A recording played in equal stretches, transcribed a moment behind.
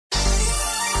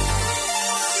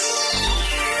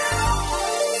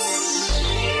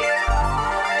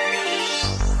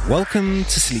Welcome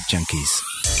to Sleep Junkies.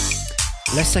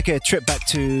 Let's take a trip back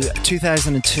to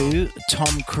 2002.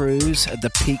 Tom Cruise at the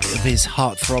peak of his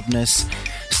heartthrobness,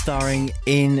 starring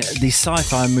in the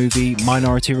sci-fi movie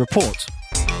Minority Report.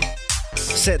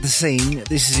 Set the scene.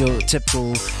 This is your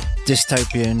typical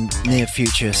dystopian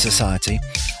near-future society.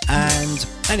 And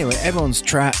anyway, everyone's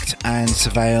tracked and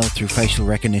surveilled through facial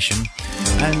recognition.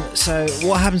 And so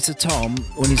what happens to Tom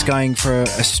when he's going for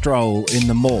a stroll in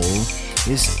the mall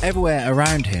is everywhere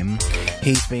around him,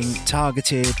 he's being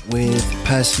targeted with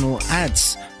personal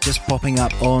ads just popping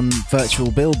up on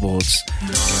virtual billboards.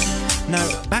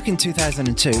 Now, back in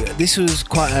 2002, this was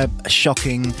quite a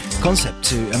shocking concept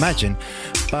to imagine,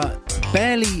 but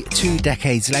barely 2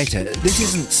 decades later, this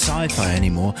isn't sci-fi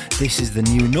anymore, this is the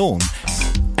new norm.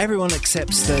 Everyone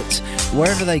accepts that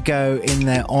wherever they go in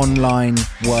their online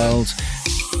world,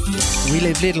 we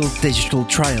leave little digital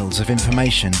trails of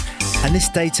information, and this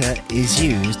data is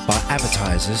used by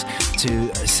advertisers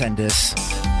to send us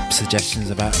suggestions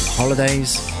about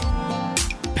holidays,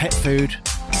 pet food,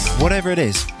 whatever it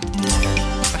is.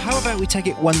 How about we take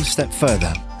it one step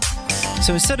further?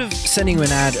 So instead of sending you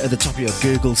an ad at the top of your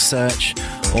Google search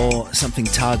or something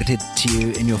targeted to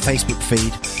you in your Facebook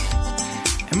feed,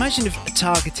 imagine if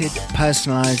targeted,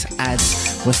 personalised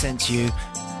ads were sent to you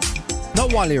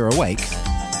not while you're awake,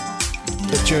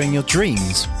 but during your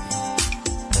dreams.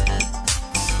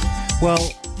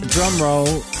 Well, drum roll,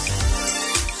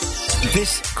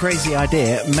 this crazy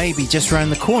idea may be just around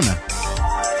the corner.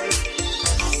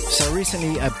 So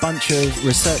recently, a bunch of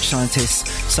research scientists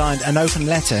signed an open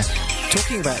letter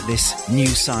talking about this new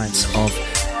science of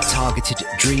targeted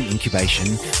dream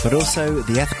incubation, but also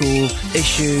the ethical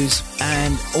issues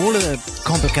and all of the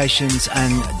complications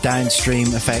and downstream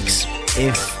effects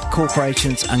if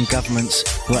corporations and governments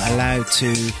were allowed to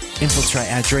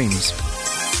infiltrate our dreams.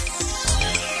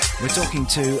 We're talking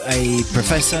to a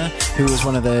professor who was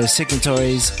one of the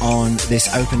signatories on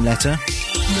this open letter.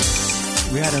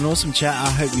 We had an awesome chat.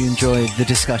 I hope you enjoyed the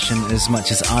discussion as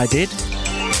much as I did.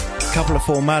 A couple of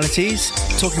formalities.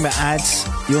 Talking about ads,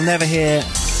 you'll never hear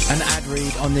an ad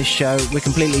read on this show. We're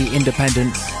completely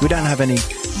independent. We don't have any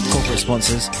corporate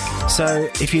sponsors. So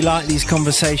if you like these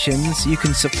conversations, you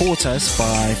can support us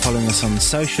by following us on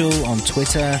social, on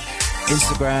Twitter,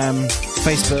 Instagram,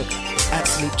 Facebook, at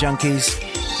Sleep Junkies.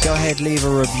 Go ahead, leave a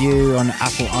review on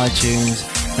Apple iTunes.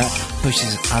 That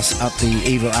pushes us up the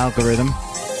evil algorithm.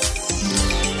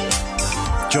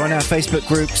 Join our Facebook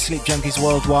group, Sleep Junkies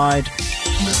Worldwide.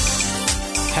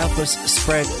 Help us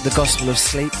spread the gospel of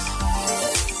sleep.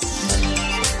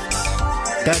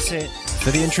 That's it for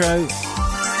the intro.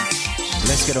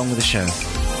 Let's get on with the show.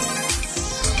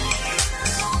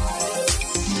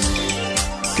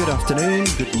 Good afternoon,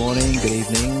 good morning, good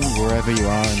evening, wherever you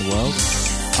are in the world.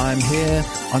 I'm here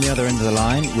on the other end of the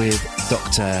line with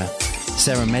Dr.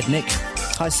 Sarah Mednick.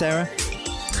 Hi, Sarah.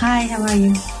 Hi, how are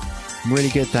you? Really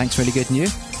good, thanks. Really good. And you?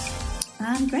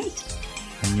 I'm great.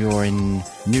 And you're in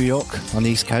New York on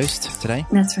the East Coast today?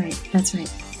 That's right.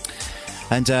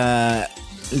 And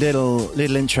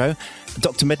little intro.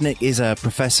 Dr. Mednick is a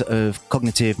professor of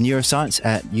cognitive neuroscience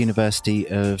at University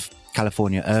of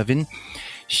California, Irvine.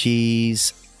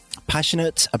 She's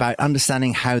passionate about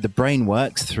understanding how the brain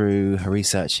works through her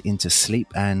research into sleep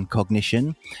and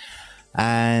cognition.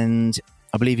 And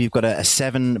I believe you've got a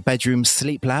 7-bedroom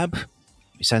sleep lab.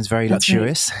 It sounds very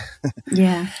luxurious. Right.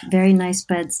 Yeah, very nice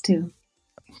beds too.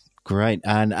 Great.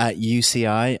 And at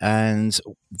UCI, and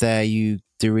there you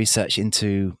do research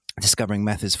into discovering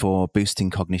methods for boosting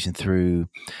cognition through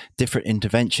different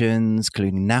interventions,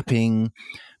 including napping,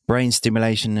 brain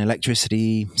stimulation,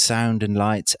 electricity, sound and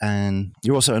light. And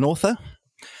you're also an author.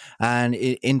 And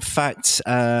in fact,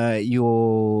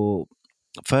 your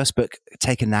first book,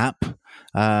 Take a Nap,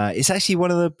 it's actually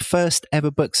one of the first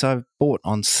ever books I've bought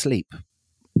on sleep.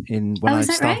 Is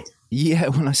that right? Yeah,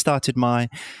 when I started my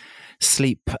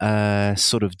sleep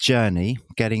sort of journey,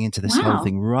 getting into this whole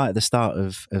thing right at the start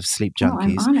of Sleep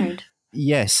Junkies. I'm honoured.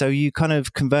 Yeah, so you kind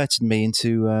of converted me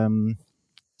into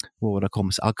what would I call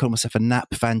myself? I'll call myself a nap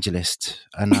evangelist,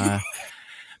 and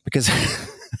because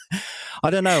I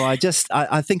don't know, I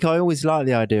think I always liked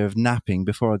the idea of napping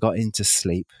before I got into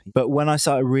sleep. But when I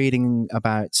started reading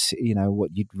about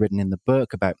what you'd written in the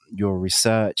book about your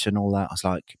research and all that, I was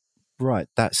like, right,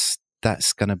 that's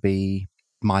going to be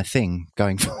my thing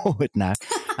going forward now.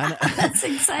 And, that's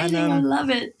exciting. I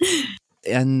love it.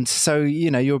 And so,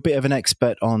 you're a bit of an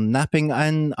expert on napping,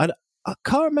 and I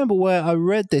can't remember where I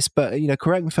read this, but,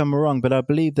 correct me if I'm wrong, but I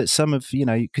believe that some of,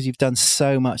 because you've done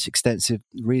so much extensive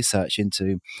research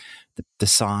into the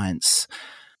science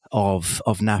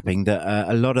of napping that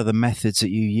a lot of the methods that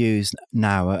you use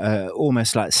now are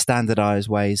almost like standardized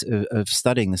ways of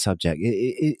studying the subject.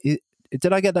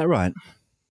 Did I get that right?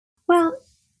 Well,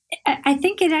 I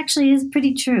think it actually is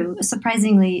pretty true,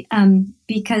 surprisingly,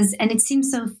 because, and it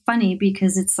seems so funny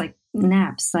because it's like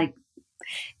naps, like,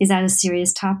 is that a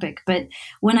serious topic? But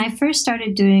when I first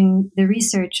started doing the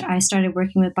research, I started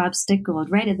working with Bob Stickgold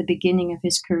right at the beginning of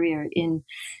his career in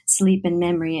sleep and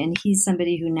memory. And he's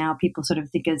somebody who now people sort of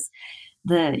think as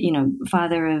the,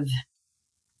 father of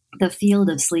the field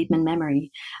of sleep and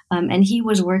memory. And he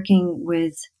was working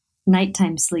with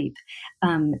nighttime sleep.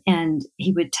 And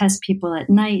he would test people at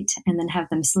night and then have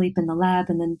them sleep in the lab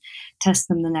and then test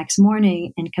them the next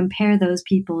morning and compare those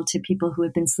people to people who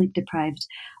had been sleep deprived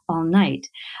all night.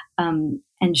 And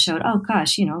showed, oh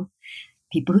gosh,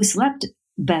 people who slept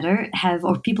better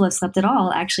or people who slept at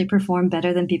all actually perform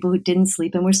better than people who didn't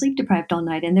sleep and were sleep deprived all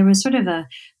night. And there was sort of a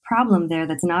problem there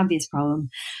that's an obvious problem,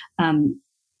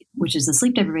 which is the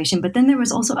sleep deprivation. But then there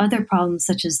was also other problems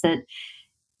such as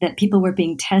that people were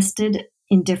being tested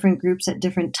in different groups at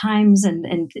different times.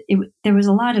 And there was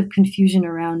a lot of confusion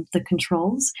around the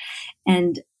controls.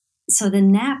 And so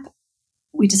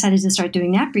we decided to start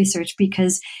doing nap research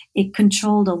because it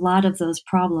controlled a lot of those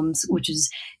problems, which is,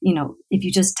 if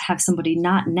you just have somebody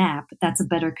not nap, that's a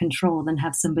better control than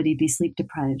have somebody be sleep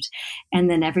deprived. And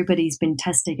then everybody's been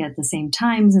testing at the same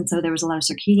times. And so there was a lot of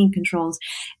circadian controls.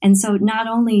 And so not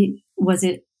only was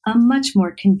it a much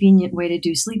more convenient way to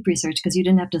do sleep research because you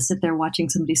didn't have to sit there watching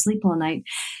somebody sleep all night,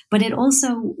 but it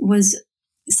also was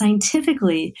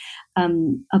scientifically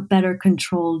a better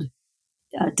controlled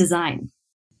design.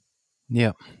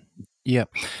 Yeah. Yeah.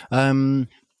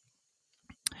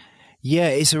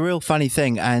 It's a real funny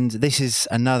thing. And this is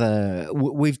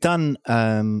we've done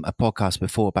a podcast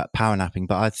before about power napping,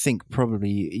 but I think probably,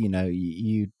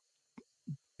 you'd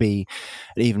be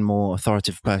an even more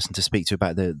authoritative person to speak to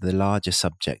about the larger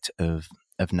subject of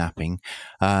napping.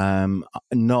 I'm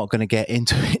not going to get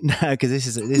into it now because this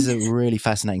is a really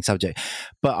fascinating subject,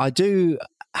 but I do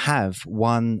have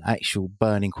one actual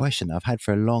burning question that I've had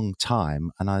for a long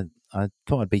time, and I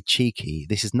thought I'd be cheeky.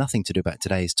 This has nothing to do about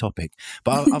today's topic,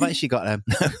 but I've actually got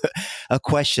a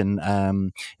question,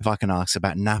 if I can ask,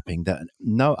 about napping that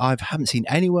I haven't seen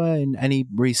anywhere in any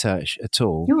research at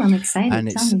all. Oh, I'm excited. And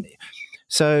it's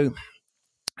so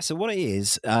what it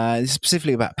is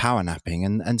specifically about power napping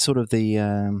and sort of the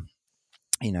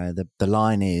the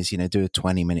line is, do a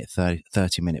 20-minute,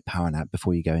 30-minute power nap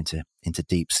before you go into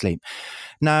deep sleep.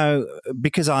 Now,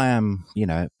 because I am,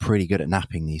 pretty good at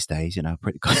napping these days,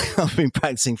 I've been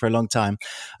practicing for a long time.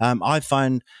 I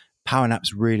find power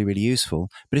naps really, really useful,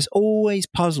 but it's always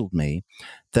puzzled me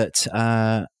that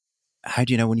how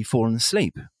do you know when you've fallen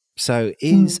asleep? So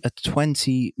is a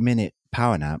 20-minute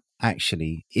power nap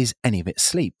actually, is any of it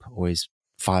sleep, or is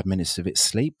 5 minutes of it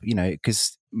sleep?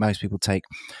 Because most people take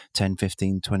 10,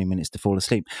 15, 20 minutes to fall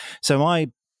asleep. So my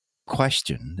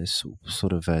question, this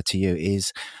sort of to you,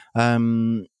 is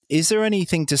there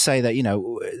anything to say that,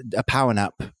 a power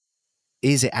nap,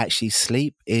 is it actually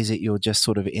sleep? Is it you're just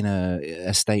sort of in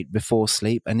a state before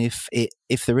sleep? And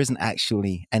if there isn't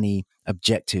actually any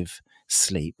objective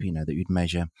sleep, that you'd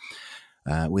measure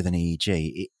with an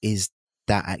EEG, is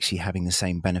that actually having the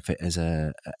same benefit as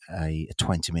a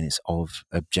 20 minutes of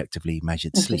objectively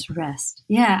measured sleep? Just rest.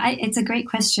 Yeah, it's a great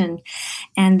question.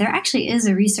 And there actually is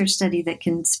a research study that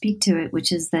can speak to it,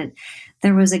 which is that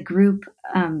there was a group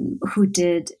who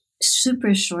did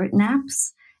super short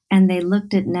naps, and they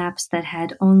looked at naps that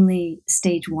had only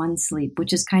stage 1 sleep,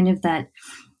 which is kind of that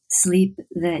sleep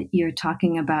that you're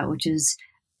talking about, which is,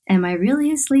 am I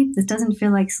really asleep? This doesn't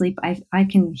feel like sleep. I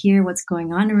can hear what's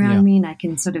going on around me, and I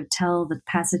can sort of tell the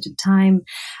passage of time.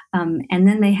 And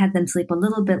then they had them sleep a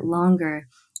little bit longer.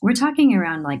 We're talking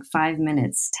around like 5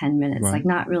 minutes, 10 minutes, right. Like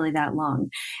not really that long.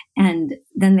 And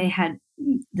then they had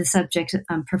the subject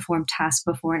perform tasks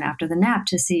before and after the nap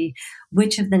to see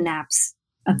which of the naps,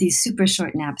 of these super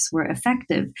short naps, were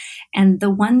effective. And the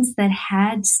ones that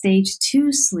had stage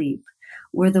 2 sleep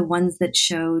were the ones that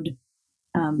showed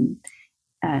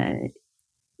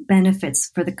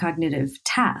benefits for the cognitive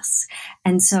tasks.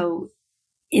 And so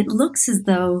it looks as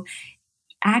though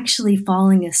actually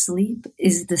falling asleep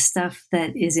is the stuff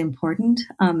that is important.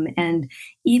 And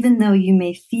even though you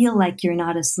may feel like you're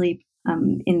not asleep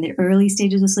in the early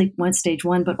stages of sleep, stage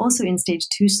 1, but also in stage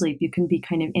 2 sleep, you can be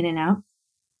kind of in and out.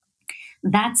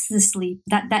 that's the sleep.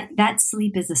 That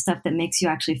sleep is the stuff that makes you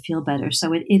actually feel better.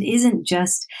 So it isn't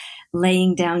just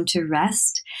laying down to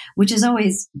rest, which is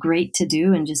always great to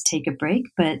do and just take a break.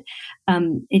 But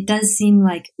it does seem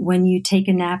like when you take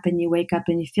a nap and you wake up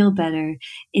and you feel better,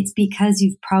 it's because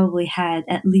you've probably had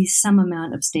at least some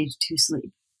amount of stage 2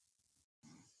 sleep.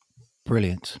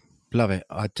 Brilliant. Love it.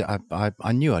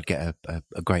 I knew I'd get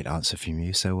a great answer from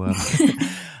you. So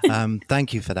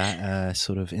thank you for that,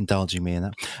 sort of indulging me in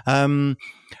that.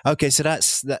 Okay, so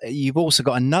that's that. You've also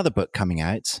got another book coming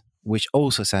out, which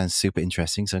also sounds super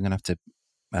interesting. So I'm going to have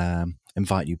to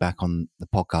invite you back on the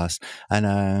podcast. And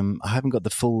I haven't got the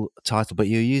full title, but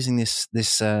you're using this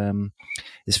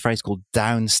phrase called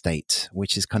downstate,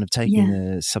 which is kind of taking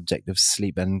the subject of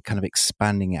sleep and kind of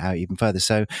expanding it out even further.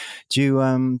 So do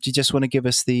you just want to give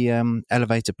us the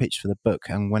elevator pitch for the book,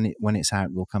 and when it's out,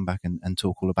 we'll come back and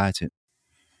talk all about it?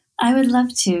 I would love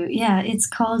to. Yeah, it's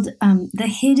called The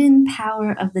Hidden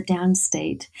Power of the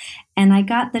Downstate. And I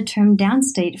got the term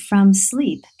downstate from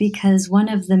sleep because one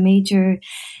of the major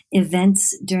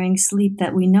events during sleep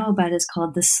that we know about is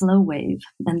called the slow wave.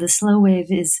 And the slow wave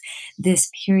is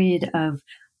this period of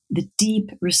the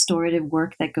deep restorative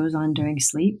work that goes on during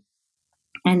sleep.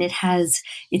 And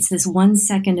it's this 1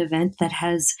 second event that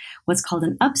has what's called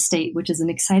an upstate, which is an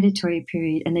excitatory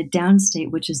period, and a downstate,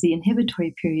 which is the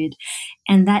inhibitory period.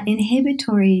 And that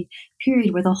inhibitory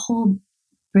period where the whole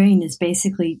brain is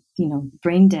basically,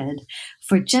 brain dead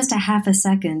for just a half a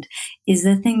second is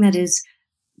the thing that has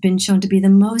been shown to be the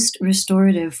most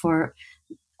restorative for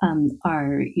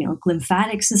our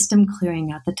lymphatic system,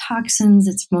 clearing out the toxins.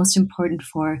 It's most important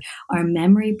for our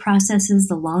memory processes,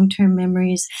 the long-term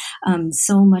memories.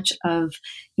 So much of,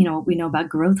 we know about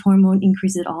growth hormone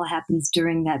increase. It all happens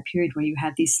during that period where you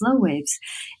have these slow waves.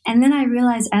 And then I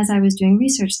realized as I was doing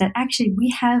research that actually we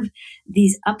have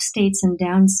these upstates and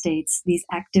downstates, these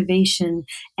activation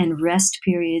and rest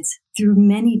periods through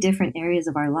many different areas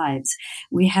of our lives.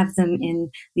 We have them in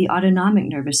the autonomic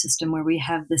nervous system where we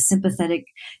have the sympathetic,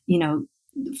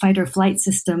 fight or flight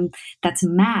system that's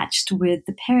matched with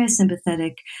the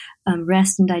parasympathetic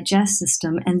rest and digest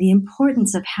system, and the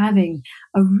importance of having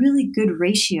a really good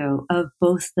ratio of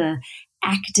both the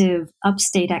active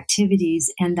upstate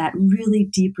activities and that really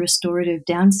deep restorative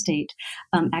downstate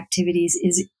activities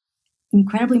is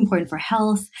incredibly important for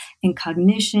health and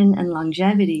cognition and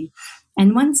longevity.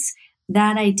 And once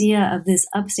that idea of this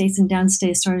upstates and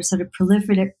downstates started sort of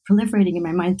proliferating in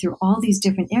my mind through all these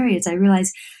different areas, I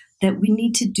realized that we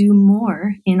need to do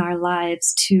more in our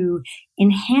lives to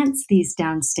enhance these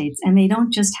downstates. And they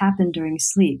don't just happen during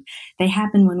sleep. They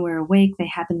happen when we're awake. They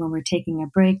happen when we're taking a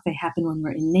break. They happen when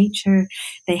we're in nature.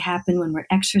 They happen when we're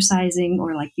exercising,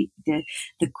 or like the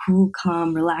cool,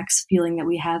 calm, relaxed feeling that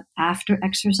we have after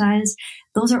exercise.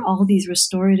 Those are all these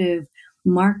restorative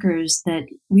markers that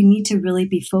we need to really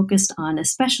be focused on,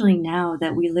 especially now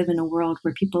that we live in a world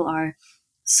where people are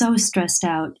so stressed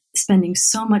out, spending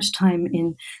so much time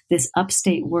in this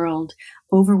upstate world,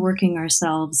 overworking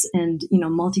ourselves and,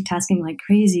 multitasking like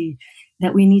crazy,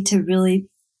 that we need to really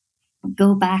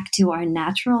go back to our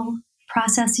natural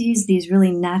processes, these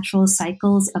really natural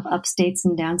cycles of upstates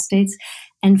and downstates,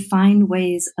 and find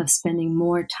ways of spending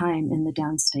more time in the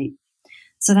downstate.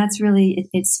 So that's really,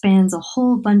 it spans a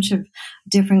whole bunch of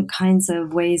different kinds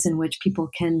of ways in which people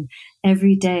can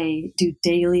every day do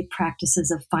daily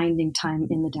practices of finding time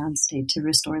in the downstate to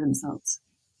restore themselves.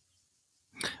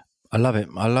 I love it.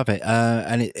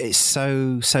 And it's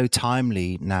so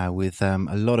timely now with a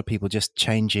lot of people just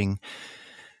changing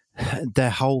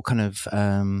their whole kind of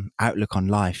outlook on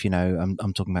life. I'm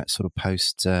talking about sort of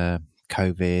post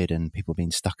COVID and people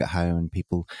being stuck at home and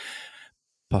people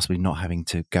possibly not having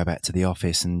to go back to the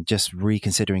office and just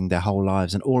reconsidering their whole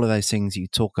lives and all of those things you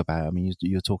talk about. I mean,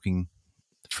 you're talking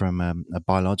from a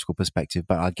biological perspective,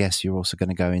 but I guess you're also going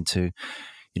to go into,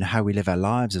 how we live our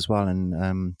lives as well.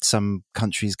 And some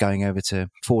countries going over to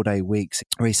 4-day weeks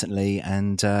recently.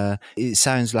 And it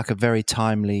sounds like a very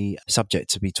timely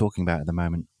subject to be talking about at the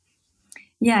moment.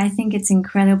 Yeah, I think it's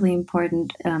incredibly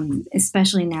important,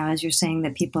 especially now, as you're saying,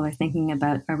 that people are thinking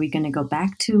about, are we going to go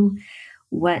back to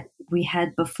what we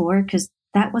had before, because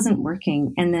that wasn't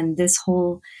working. And then this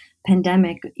whole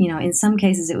pandemic, in some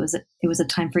cases it was a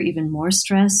time for even more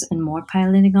stress and more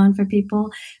piling on for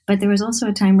people. But there was also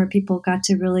a time where people got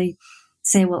to really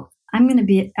say, well, I'm going to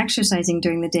be exercising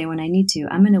during the day when I need to.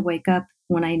 I'm going to wake up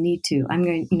when I need to. I'm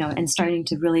going, and starting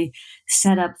to really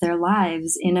set up their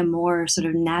lives in a more sort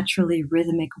of naturally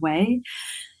rhythmic way.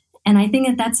 And I think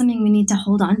that that's something we need to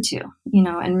hold on to,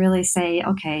 and really say,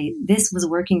 okay, this was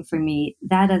working for me.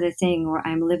 That other thing where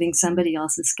I'm living somebody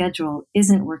else's schedule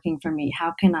isn't working for me.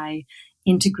 How can I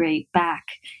integrate back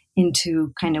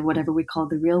into kind of whatever we call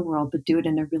the real world, but do it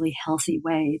in a really healthy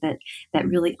way that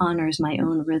really honors my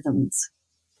own rhythms.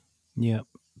 Yeah.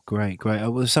 Great.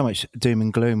 Oh, well, there's so much doom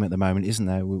and gloom at the moment, isn't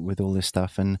there, with all this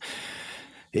stuff? And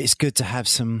it's good to have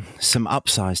some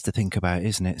upsides to think about,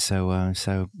 isn't it?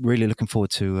 So really looking forward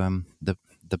to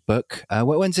the book.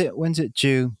 When's it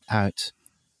due out?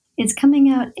 It's coming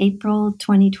out April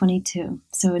 2022,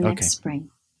 so next spring.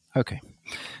 Okay.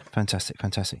 Fantastic.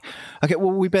 Okay,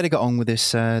 well, we better get on with this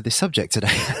subject today.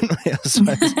 I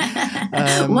suppose.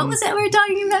 What was it we were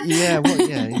talking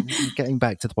about? Getting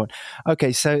back to the point.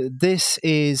 Okay, so this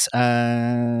is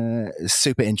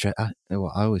super interesting.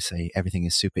 Well, I always say everything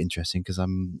is super interesting because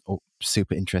I'm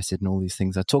super interested in all these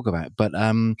things I talk about. But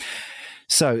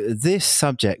so this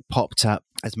subject popped up,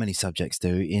 as many subjects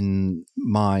do, in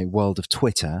my world of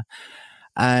Twitter,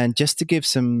 and just to give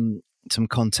some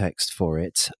context for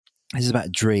it. This is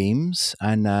about dreams.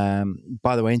 And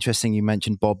by the way, interesting you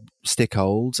mentioned Bob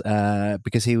Stickhold,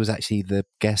 because he was actually the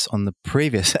guest on the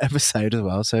previous episode as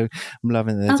well. So I'm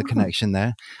loving that there's a connection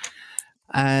there.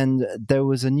 And there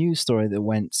was a news story that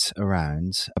went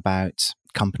around about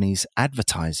companies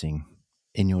advertising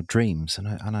in your dreams. And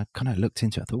I kind of looked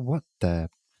into it. I thought, what the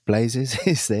blazes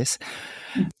is this?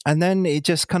 And then it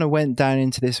just kind of went down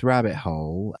into this rabbit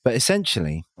hole. But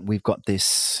essentially, we've got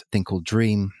this thing called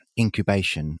dream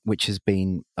incubation, which has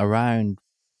been around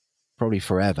probably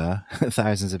forever,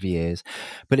 thousands of years.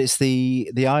 But it's the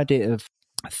idea of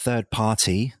a third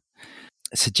party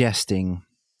suggesting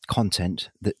content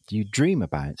that you dream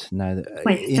about. Now,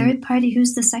 wait, third party?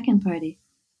 Who's the second party?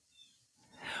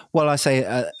 Well, I say,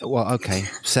 okay,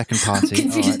 second party.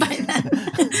 I'm confused by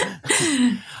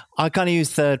that. I kind of use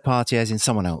third party as in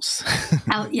someone else.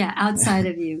 Outside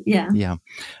of you. Yeah. Yeah.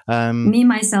 Me,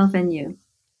 myself, and you.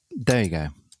 There you go.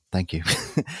 Thank you.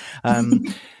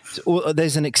 So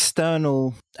there's an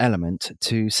external element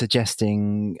to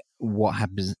suggesting what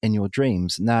happens in your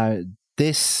dreams. Now,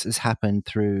 this has happened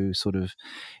through sort of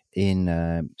in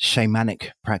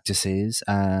shamanic practices,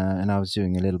 and I was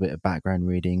doing a little bit of background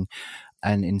reading,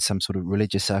 and in some sort of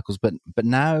religious circles. But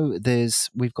now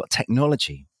we've got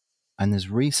technology, and there's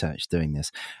research doing this,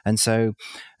 and so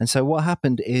what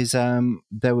happened is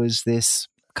there was this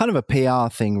kind of a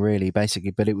PR thing, really, basically,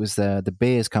 but it was the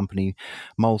beers company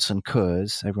Molson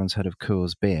Coors. Everyone's heard of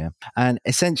Coors beer, and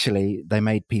essentially they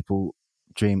made people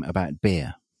dream about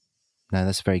beer. Now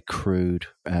that's a very crude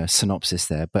synopsis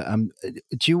there, but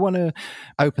do you want to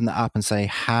open that up and say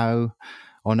how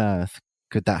on earth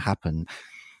could that happen?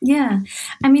 Yeah,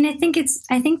 I mean, I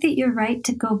think that you're right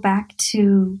to go back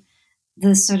to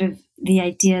the sort of the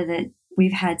idea that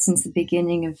we've had since the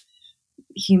beginning of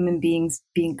human beings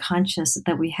being conscious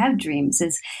that we have dreams.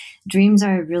 Is dreams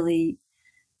are really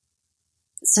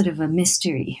sort of a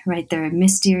mystery, right? They're a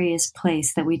mysterious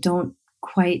place that we don't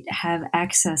quite have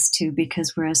access to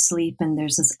because we're asleep and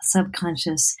there's this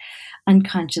subconscious,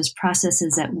 unconscious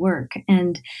processes at work.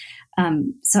 And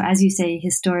so as you say,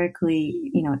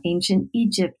 historically, ancient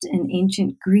Egypt and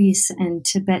ancient Greece and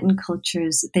Tibetan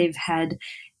cultures, they've had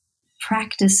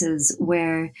practices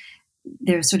where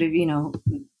there's sort of,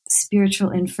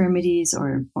 spiritual infirmities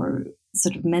or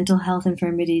sort of mental health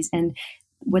infirmities. And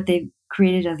what they've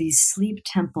created are these sleep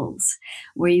temples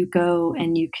where you go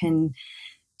and you can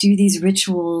do these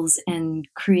rituals and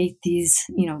create these,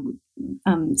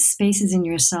 spaces in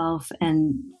yourself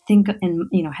and think and,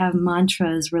 have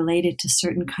mantras related to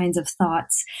certain kinds of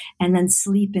thoughts and then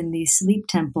sleep in these sleep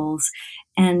temples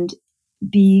and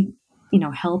be,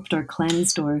 helped or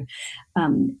cleansed or,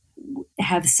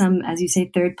 have some, as you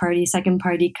say, third party, second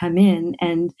party come in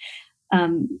and,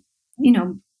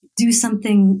 do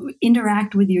something,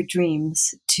 interact with your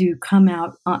dreams to come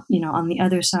out, on the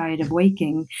other side of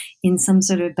waking in some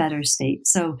sort of better state.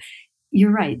 So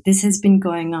you're right. This has been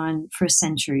going on for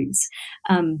centuries.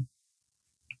 And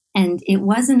it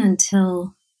wasn't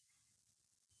until,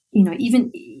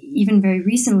 even very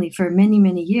recently, for many,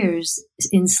 many years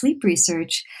in sleep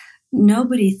research,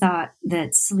 nobody thought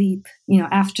that sleep,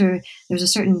 after there's a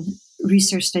certain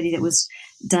research study that was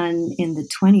done in the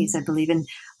 20s, I believe,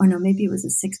 maybe it was the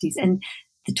 60s, and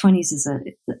the 20s is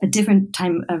a different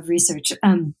time of research.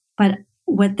 But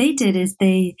what they did is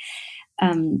they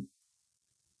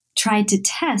tried to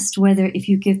test whether if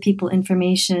you give people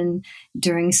information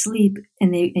during sleep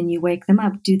and you wake them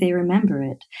up, do they remember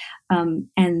it?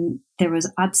 And there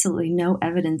was absolutely no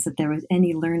evidence that there was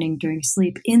any learning during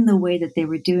sleep in the way that they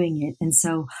were doing it. And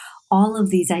so all of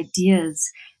these ideas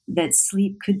that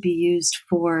sleep could be used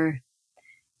for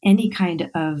any kind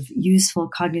of useful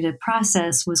cognitive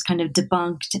process was kind of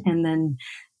debunked. And then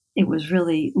it was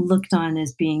really looked on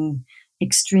as being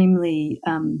extremely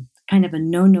kind of a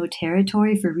no-no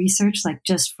territory for research, like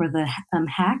just for the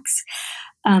hacks.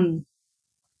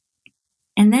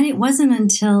 And then it wasn't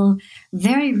until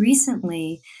very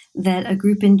recently that a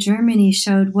group in Germany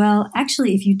showed, well,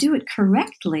 actually, if you do it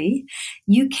correctly,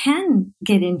 you can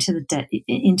get into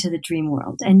the dream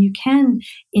world, and you can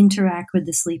interact with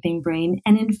the sleeping brain.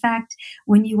 And in fact,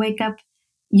 when you wake up,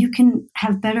 you can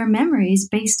have better memories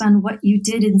based on what you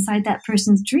did inside that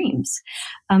person's dreams.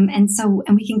 And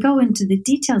we can go into the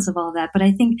details of all that, but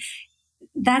I think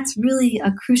that's really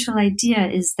a crucial idea,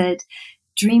 is that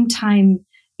dream time,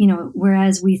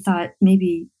 whereas we thought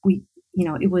maybe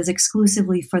it was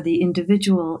exclusively for the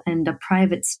individual and a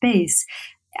private space,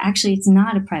 actually it's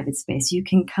not a private space. You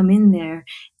can come in there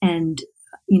and,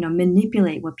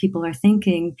 manipulate what people are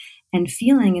thinking and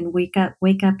feeling, and wake up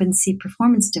and see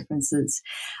performance differences.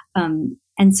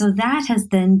 And so that has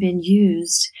then been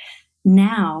used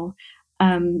now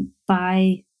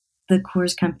by the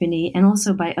Coors Company and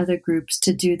also by other groups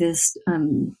to do this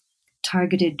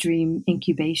targeted dream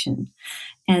incubation.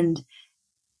 And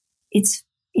it's,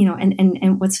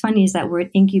 and what's funny is that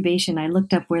word incubation, I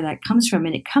looked up where that comes from,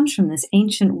 and it comes from this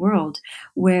ancient world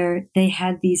where they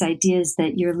had these ideas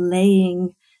that you're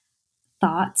laying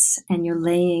thoughts and you're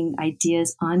laying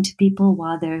ideas onto people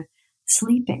while they're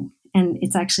sleeping. And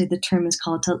it's actually, the term is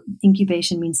called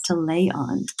incubation, means to lay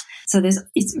on. So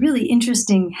it's really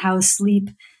interesting how sleep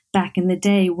back in the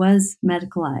day was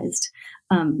medicalized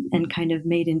and kind of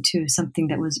made into something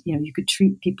that was, you could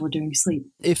treat people during sleep.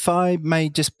 If I may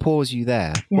just pause you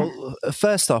there. Yeah. Well,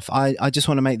 first off, I just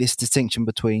want to make this distinction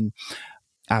between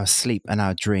our sleep and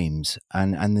our dreams.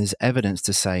 And there's evidence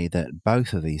to say that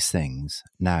both of these things,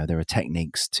 now there are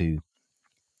techniques to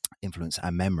influence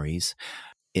our memories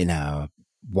in our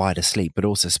wider sleep, but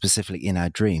also specifically in our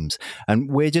dreams. And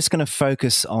we're just going to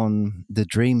focus on the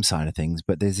dream side of things,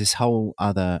 but there's this whole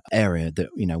other area that,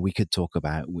 we could talk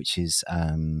about, which is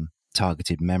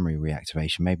targeted memory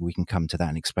reactivation. Maybe we can come to that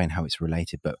and explain how it's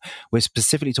related, but we're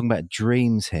specifically talking about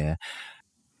dreams here.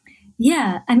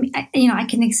 Yeah. I mean, I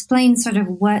can explain sort of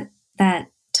what that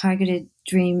targeted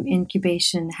dream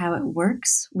incubation, how it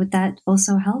works. Would that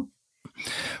also help?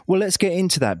 Well, let's get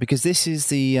into that, because this is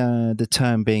the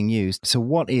term being used. So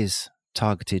what is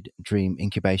targeted dream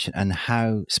incubation, and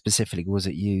how specifically was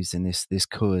it used in this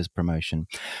Coors promotion?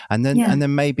 And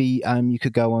then maybe you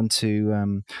could go on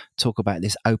to talk about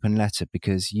this open letter,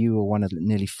 because you were one of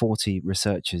nearly 40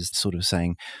 researchers sort of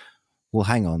saying, well,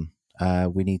 hang on,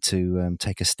 we need to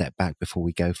take a step back before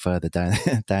we go further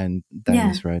down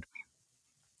this road.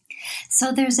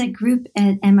 So there's a group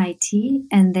at MIT,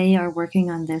 and they are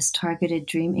working on this targeted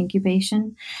dream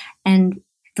incubation. And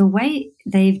the way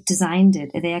they've designed it,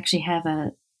 they actually have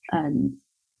a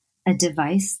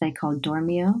device they call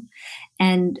Dormio.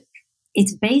 And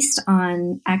it's based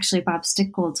on actually Bob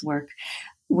Stickgold's work,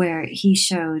 where he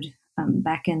showed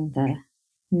back in the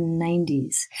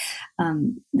 90s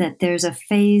that there's a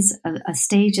phase, a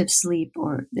stage of sleep,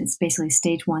 or it's basically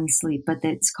stage 1 sleep, but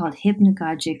it's called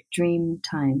hypnagogic dream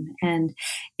time. And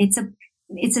it's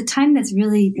a time that's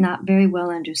really not very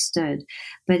well understood.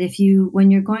 But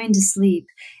when you're going to sleep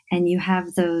and you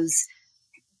have those,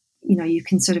 you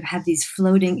can sort of have these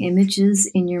floating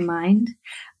images in your mind,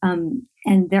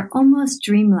 and they're almost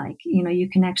dreamlike. You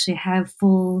can actually have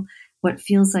full, what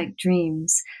feels like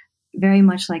dreams, very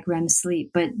much like REM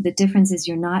sleep. But the difference is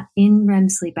you're not in REM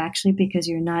sleep actually, because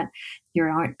you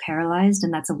aren't paralyzed,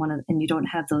 and and you don't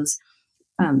have those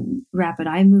rapid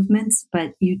eye movements,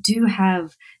 but you do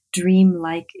have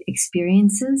dream-like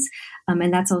experiences.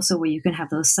 And that's also where you can have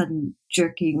those sudden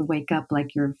jerky wake up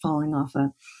like you're falling off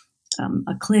a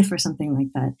cliff or something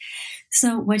like that.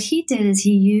 So what he did is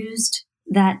he used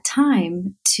that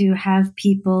time to have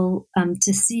people,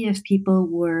 to see if people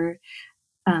were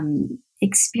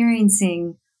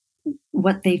experiencing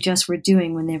what they just were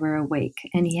doing when they were awake.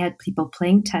 And he had people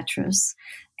playing Tetris,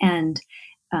 and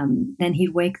then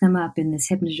he'd wake them up in this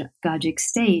hypnagogic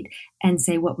state and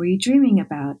say, what were you dreaming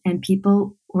about? And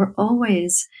people were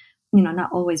always,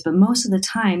 not always, but most of the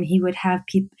time, he would have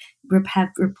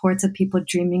reports of people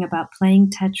dreaming about playing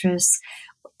Tetris.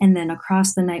 And then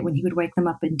across the night, when he would wake them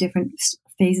up in different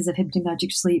phases of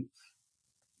hypnagogic sleep,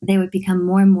 they would become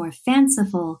more and more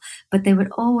fanciful, but they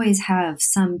would always have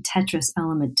some Tetris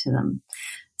element to them.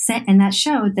 And that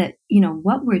showed that,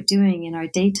 what we're doing in our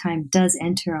daytime does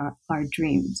enter our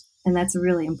dreams. And that's a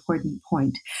really important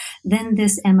point. Then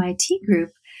this MIT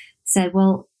group said,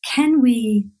 well, can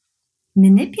we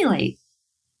manipulate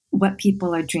what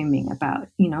people are dreaming about?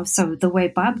 So the way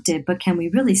Bob did, but can we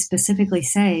really specifically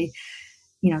say,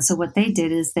 So what they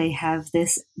did is they have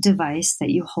this device that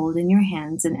you hold in your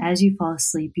hands, and as you fall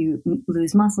asleep, you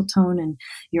lose muscle tone and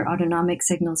your autonomic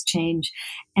signals change.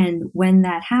 And when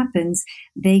that happens,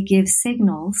 they give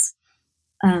signals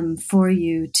for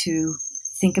you to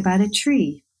think about a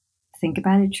tree, think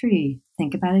about a tree,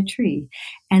 think about a tree.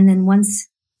 And then once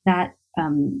that,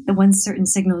 once certain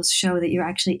signals show that you're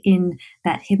actually in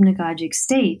that hypnagogic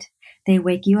state, they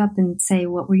wake you up and say,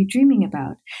 what were you dreaming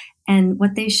about? And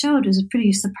what they showed was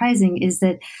pretty surprising, is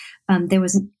that there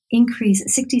was an increase,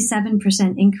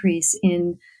 67% increase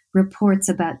in reports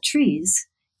about trees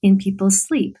in people's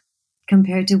sleep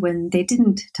compared to when they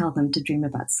didn't tell them to dream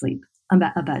about sleep,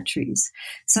 about trees.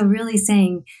 So really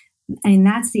saying, and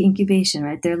that's the incubation,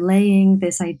 right? They're laying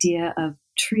this idea of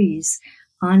trees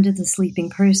onto the sleeping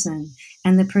person,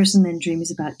 and the person then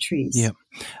dreams about trees. Yeah.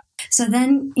 So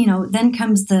then, then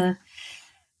comes the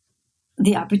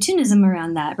opportunism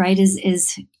around that, right?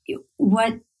 Is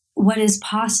what is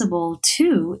possible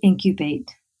to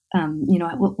incubate?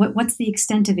 What's the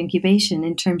extent of incubation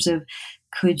in terms of,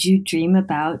 could you dream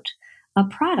about a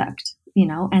product?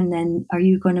 And then are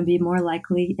you going to be more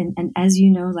likely? And as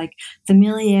you know, like,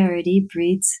 familiarity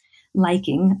breeds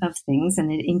liking of things,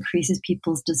 and it increases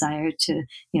people's desire to,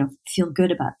 feel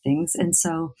good about things. And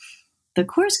so the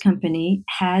Coors Company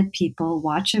had people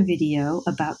watch a video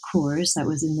about Coors that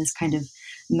was in this kind of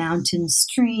mountain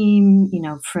stream,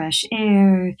 fresh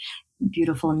air,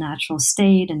 beautiful natural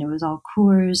state, and it was all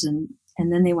Coors, and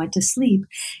then they went to sleep,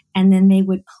 and then they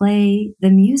would play the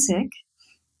music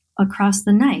across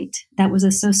the night that was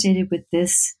associated with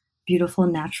this beautiful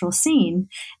natural scene,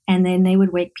 and then they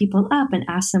would wake people up and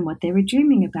ask them what they were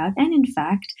dreaming about, and in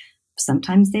fact,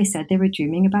 sometimes they said they were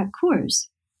dreaming about Coors.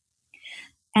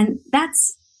 And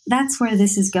that's where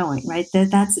this is going, right?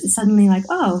 That's suddenly like,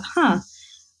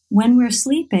 when we're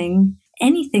sleeping,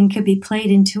 anything could be played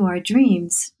into our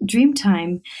dreams, dream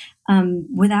time,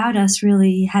 without us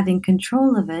really having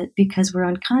control of it, because we're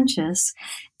unconscious,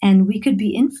 and we could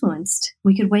be influenced.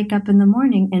 We could wake up in the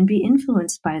morning and be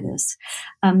influenced by this.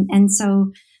 And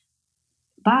so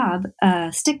Bob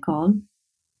Stickgold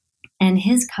and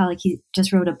his colleague, he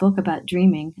just wrote a book about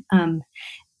dreaming.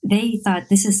 They thought,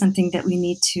 this is something that we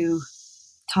need to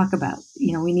talk about.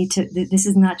 We need to, this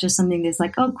is not just something that's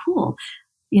like, oh, cool.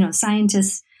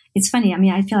 Scientists, it's funny. I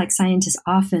mean, I feel like scientists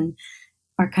often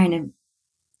are kind of,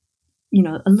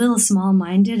 a little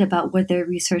small-minded about what their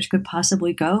research could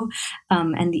possibly go,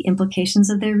 and the implications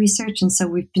of their research. And so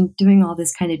we've been doing all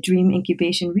this kind of dream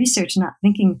incubation research, not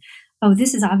thinking, oh,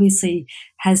 this is obviously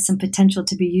has some potential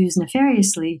to be used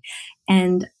nefariously.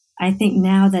 And I think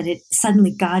now that it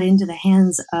suddenly got into the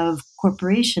hands of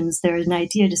corporations, there's an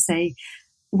idea to say,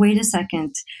 wait a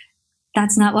second,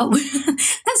 that's not what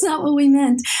that's not what we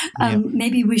meant.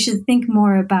 Maybe we should think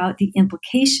more about the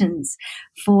implications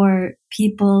for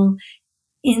people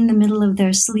in the middle of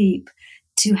their sleep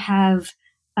to have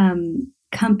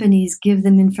companies give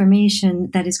them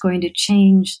information that is going to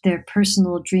change their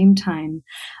personal dream time,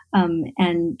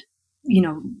 and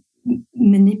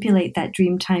manipulate that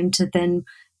dream time to then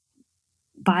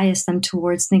bias them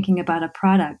towards thinking about a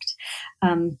product.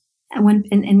 And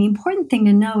the important thing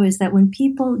to know is that when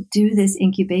people do this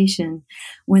incubation,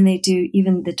 when they do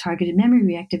even the targeted memory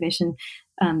reactivation,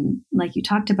 like you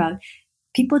talked about,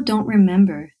 people don't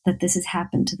remember that this has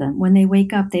happened to them. When they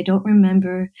wake up, they don't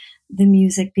remember the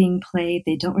music being played.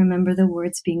 They don't remember the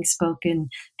words being spoken,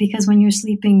 because when you're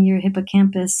sleeping, your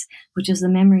hippocampus, which is the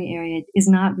memory area, is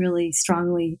not really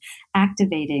strongly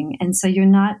activating. And so you're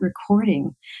not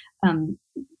recording in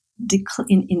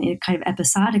a kind of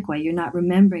episodic way. You're not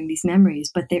remembering these memories,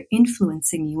 but they're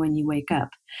influencing you when you wake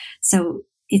up. So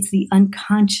it's the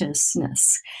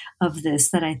unconsciousness of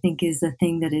this that I think is the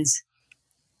thing that is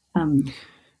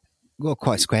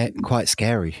quite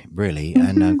scary, really.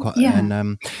 Mm-hmm,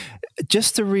 And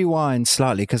just to rewind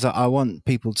slightly, because I want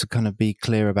people to kind of be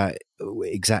clear about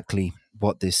exactly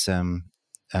what this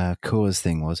Coors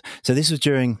thing was. So this was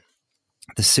during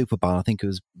the Super Bowl. I think it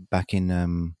was back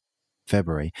in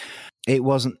February. It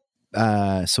wasn't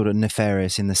sort of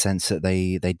nefarious in the sense that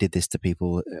they did this to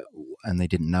people and they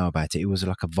didn't know about it. It was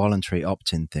like a voluntary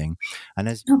opt-in thing.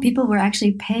 And people were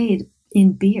actually paid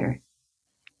in beer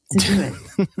to do it.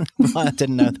 I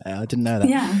didn't know that.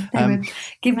 Yeah, they were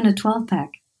given a 12-pack.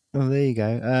 Oh, there you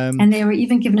go. And they were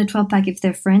even given a 12-pack if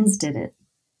their friends did it.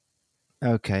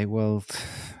 Okay, well,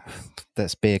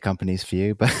 that's beer companies for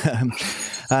you. But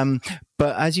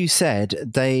as you said,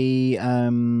 they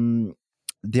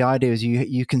the idea is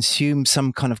you consume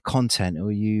some kind of content,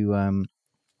 or you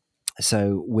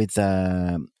so with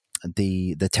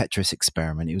the Tetris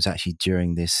experiment. It was actually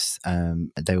during this,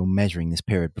 they were measuring this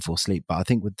period before sleep. But I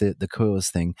think with the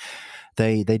Coors thing,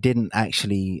 they didn't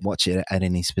actually watch it at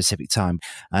any specific time.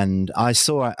 And I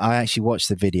actually watched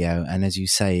the video, and as you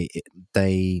say,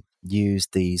 they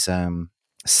used these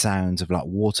sounds of like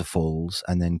waterfalls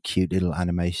and then cute little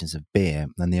animations of beer.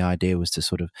 And the idea was to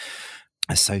sort of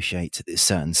associate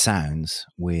certain sounds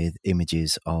with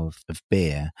images of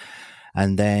beer.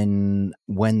 And then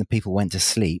when the people went to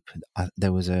sleep,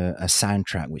 there was a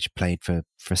soundtrack which played for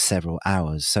several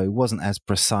hours. So it wasn't as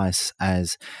precise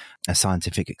as a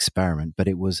scientific experiment, but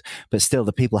still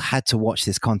the people had to watch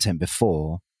this content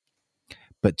before.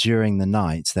 But during the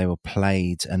night, they were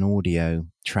played an audio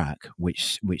track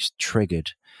which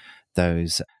triggered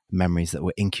those memories that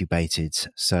were incubated.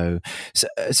 So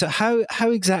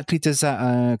how exactly does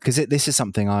that? Because this is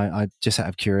something I just out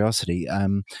of curiosity.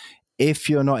 If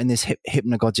you're not in this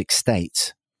hypnagogic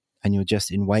state and you're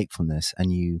just in wakefulness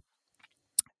and you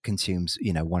consume,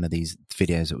 one of these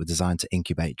videos that were designed to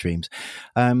incubate dreams,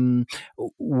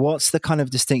 what's the kind of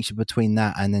distinction between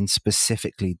that and then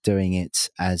specifically doing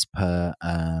it as per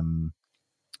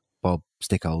Bob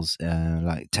Stickel's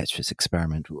like Tetris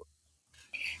experiment?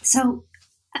 So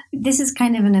this is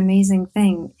kind of an amazing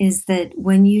thing, is that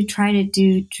when you try to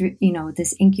do,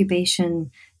 this incubation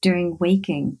during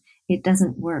waking, it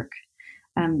doesn't work.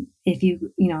 If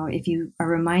you are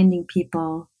reminding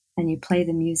people and you play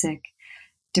the music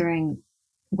during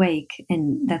wake,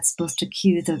 and that's supposed to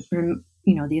cue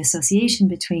the association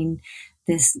between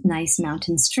this nice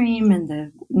mountain stream and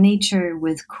the nature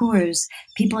with Coors,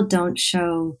 people don't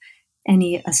show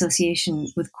any association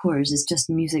with Coors. It's just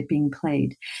music being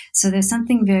played. So there's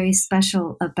something very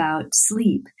special about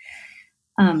sleep.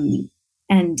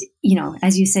 And,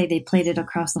 as you say, they played it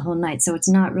across the whole night. So it's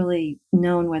not really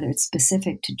known whether it's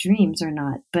specific to dreams or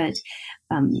not, but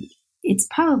it's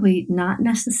probably not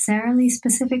necessarily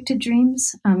specific to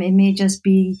dreams. It may just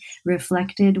be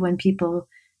reflected when people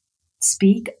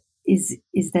speak, is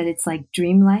that it's like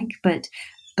dreamlike, but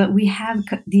we have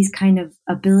these kind of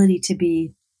ability to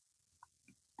be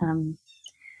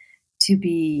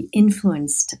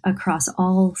influenced across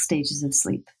all stages of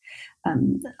sleep.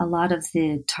 A lot of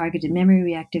the targeted memory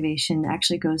reactivation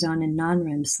actually goes on in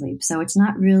non-REM sleep. So it's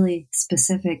not really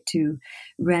specific to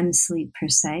REM sleep per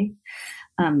se.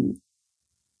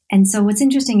 And so what's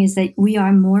interesting is that we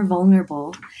are more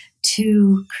vulnerable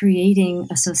to creating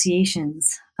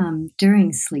associations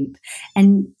during sleep.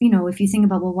 And, if you think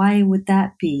about, well, why would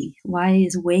that be? Why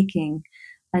is waking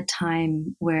a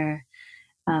time where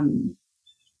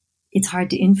it's hard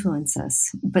to influence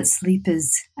us, but sleep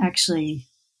is actually,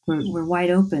 we're wide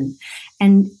open.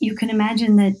 And you can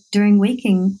imagine that during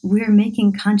waking, we're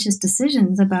making conscious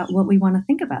decisions about what we want to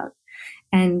think about.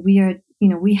 And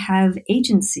we have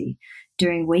agency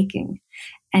during waking.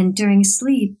 And during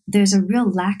sleep, there's a real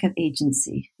lack of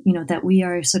agency, that we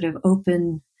are sort of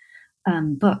open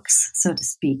books, so to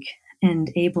speak,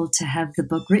 and able to have the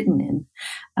book written in.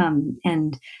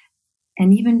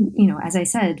 And even, as I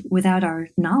said, without our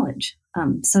knowledge.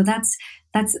 So that's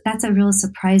a real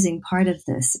surprising part of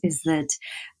this, is that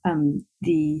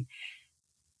the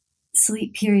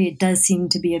sleep period does seem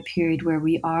to be a period where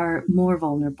we are more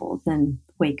vulnerable than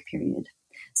wake period.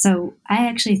 So I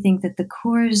actually think that the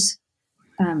Coors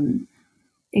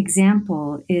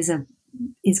example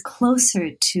is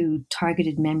closer to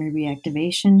targeted memory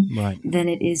reactivation than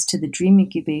it is to the dream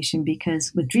incubation,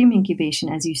 because with dream incubation,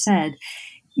 as you said,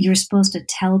 you're supposed to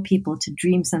tell people to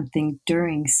dream something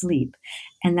during sleep.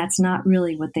 And that's not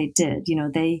really what they did.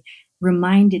 They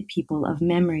reminded people of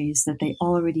memories that they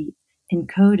already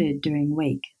encoded during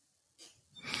wake.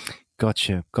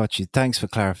 Gotcha. Thanks for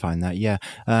clarifying that. Yeah.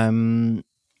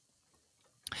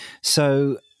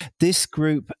 So this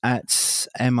group at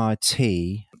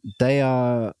MIT, they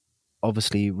are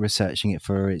obviously researching it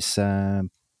for its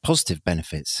positive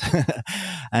benefits.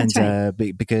 And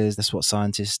because that's what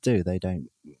scientists do. They don't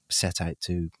set out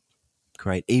to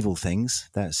create evil things.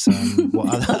 That's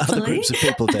what other groups of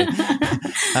people do.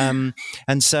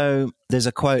 And so there's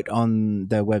a quote on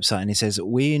their website, and it says,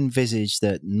 "We envisage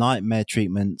that nightmare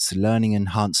treatments, learning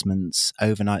enhancements,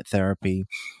 overnight therapy,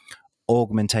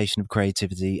 augmentation of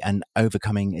creativity, and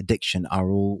overcoming addiction are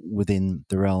all within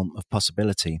the realm of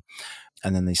possibility."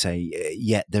 And then they say,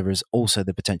 yet there is also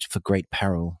the potential for great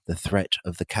peril, the threat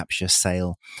of the capture,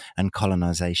 sale, and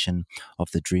colonization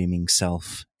of the dreaming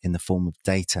self in the form of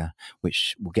data,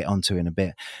 which we'll get onto in a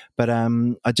bit. But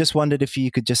I just wondered if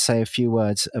you could just say a few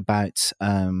words about,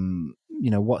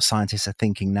 what scientists are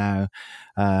thinking now.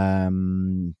 I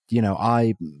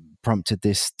prompted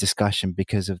this discussion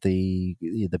because of the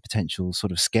potential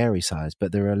sort of scary sides,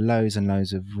 but there are loads and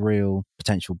loads of real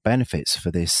potential benefits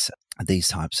for these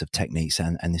types of techniques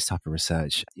and this type of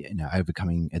research.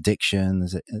 Overcoming addiction.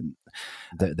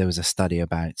 There was a study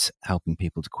about helping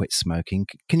people to quit smoking.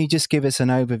 Can you just give us an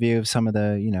overview of some of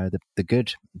the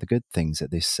good things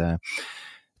that this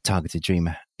targeted dream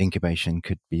incubation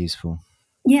could be useful?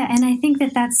 Yeah, and I think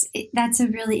that's a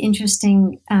really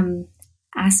interesting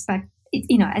aspect.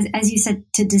 As you said,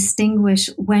 to distinguish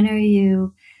when are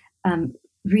you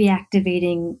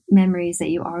reactivating memories that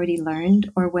you already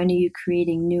learned, or when are you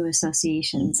creating new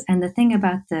associations? And the thing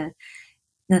about the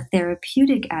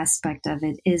therapeutic aspect of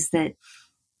it is that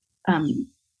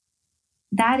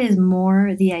that is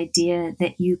more the idea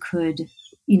that you could,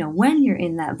 when you're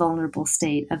in that vulnerable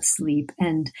state of sleep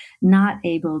and not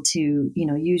able to,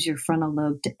 use your frontal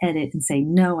lobe to edit and say,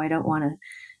 no, I don't want to,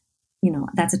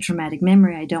 that's a traumatic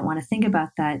memory. I don't want to think about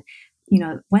that.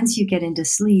 Once you get into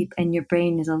sleep and your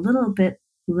brain is a little bit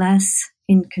less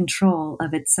in control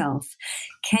of itself,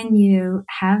 can you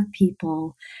have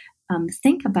people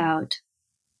think about,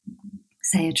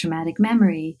 say, a traumatic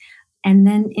memory, and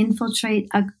then infiltrate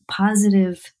a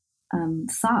positive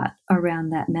thought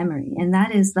around that memory? And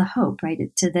that is the hope, right?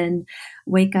 To then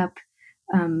wake up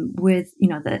with,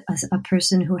 a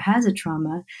person who has a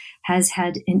trauma has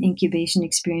had an incubation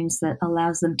experience that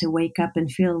allows them to wake up and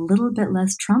feel a little bit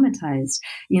less traumatized,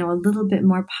 a little bit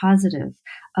more positive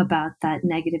about that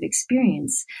negative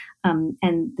experience.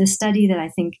 And the study that I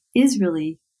think is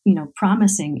really,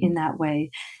 promising in that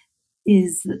way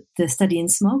is the study in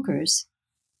smokers,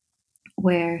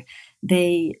 where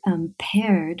they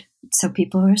paired, so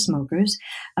people who are smokers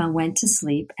went to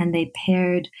sleep, and they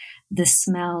paired the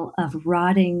smell of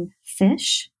rotting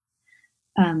fish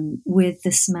with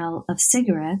the smell of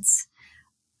cigarettes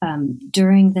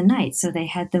during the night. So they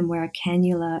had them wear a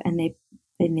cannula, and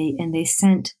they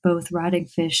sent both rotting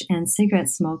fish and cigarette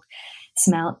smoke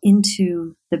smell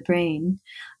into the brain,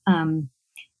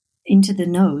 into the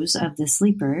nose of the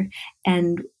sleeper.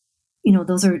 And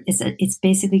it's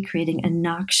basically creating a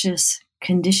noxious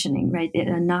conditioning, right?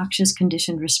 A noxious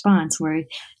conditioned response where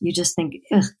you just think,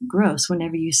 ugh, gross,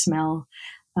 whenever you smell.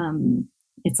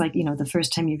 It's like, the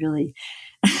first time you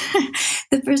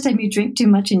the first time you drink too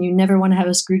much and you never want to have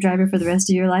a screwdriver for the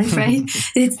rest of your life, right?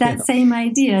 It's that same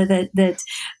idea that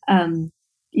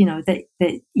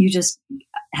you just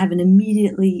have an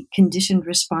immediately conditioned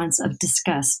response of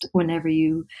disgust whenever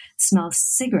you smell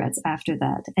cigarettes after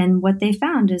that. And what they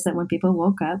found is that when people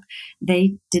woke up,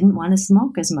 they didn't want to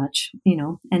smoke as much,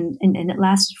 and it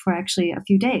lasted for actually a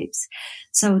few days.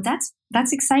 So that's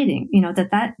exciting,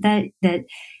 that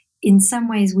in some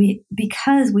ways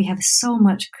because we have so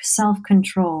much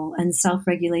self-control and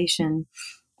self-regulation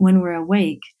when we're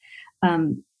awake,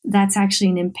 that's actually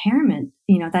an impairment,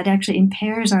 that actually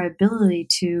impairs our ability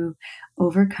to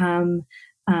overcome,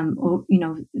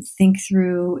 think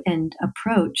through and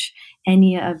approach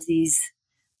any of these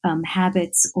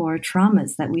habits or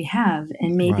traumas that we have.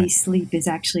 And maybe sleep is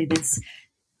actually this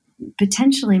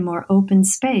potentially more open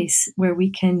space where we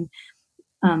can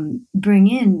bring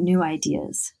in new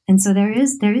ideas. And so there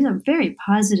is a very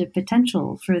positive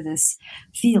potential for this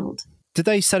field. Did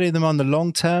they study them on the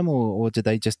long term, or did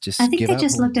they just I think give they up,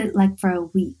 just looked at it like for a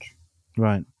week.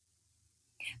 Right.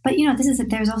 But,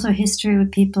 there's also a history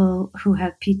with people who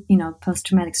have,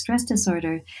 post-traumatic stress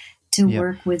disorder to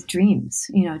work with dreams,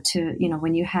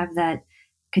 when you have that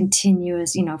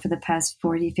continuous, for the past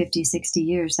 40, 50, 60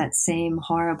 years, that same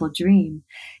horrible dream,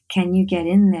 can you get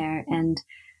in there? And,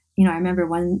 I remember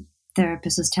one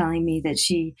therapist was telling me that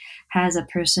she has a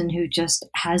person who just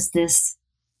has this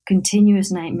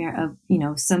continuous nightmare of,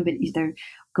 somebody, they're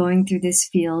going through this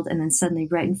field, and then suddenly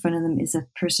right in front of them is a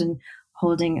person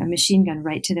holding a machine gun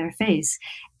right to their face.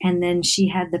 And then she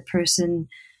had the person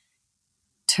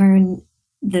turn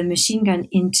the machine gun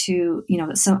into,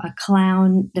 so a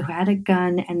clown who had a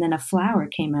gun, and then a flower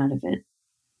came out of it.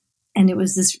 And it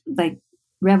was this like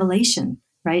revelation,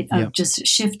 right, of just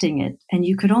shifting it. And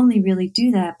you could only really do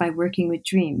that by working with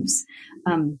dreams.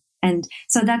 And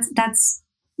so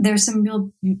there's some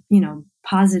real,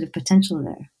 positive potential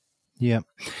there. Yeah.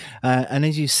 And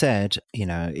as you said,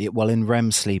 in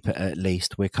REM sleep, at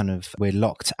least, we're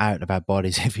locked out of our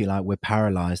bodies, if you like, we're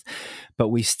paralyzed, but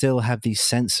we still have these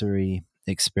sensory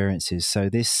experiences. So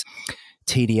this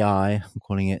TDI, I'm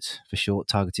calling it for short,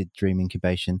 targeted dream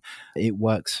incubation, it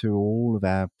works through all of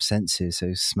our senses.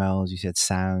 So smells, you said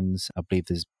sounds. I believe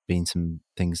there's been some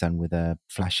things done with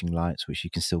flashing lights, which you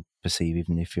can still perceive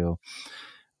even if you're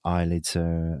eyelids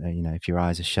are, if your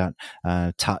eyes are shut,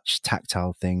 touch,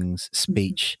 tactile things,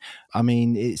 speech. I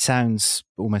mean, it sounds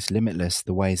almost limitless,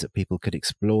 the ways that people could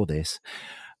explore this.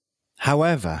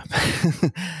 However,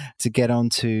 to get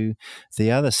onto the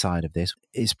other side of this,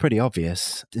 it's pretty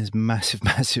obvious there's massive,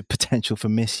 massive potential for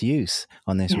misuse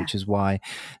on this, which is why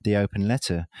the open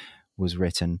letter was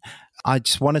written. I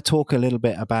just want to talk a little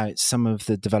bit about some of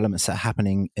the developments that are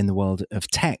happening in the world of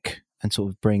tech and sort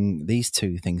of bring these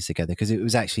two things together, because it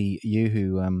was actually you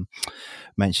who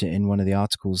mentioned it in one of the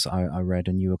articles I read,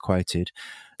 and you were quoted.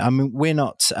 I mean, we're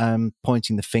not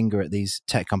pointing the finger at these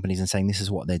tech companies and saying this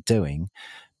is what they're doing.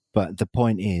 But the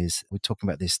point is, we're talking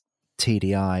about this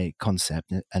TDI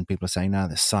concept, and people are saying, now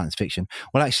that's science fiction.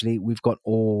 Well, actually, we've got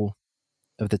all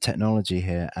of the technology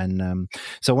here. And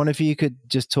so I wonder if you could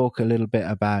just talk a little bit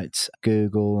about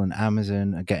Google and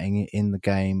Amazon getting in the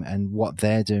game and what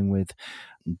they're doing with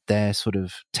their sort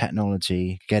of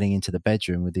technology, getting into the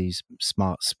bedroom with these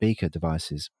smart speaker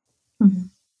devices. Mm-hmm.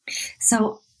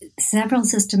 So several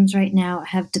systems right now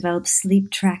have developed sleep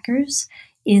trackers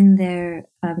in their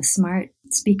smart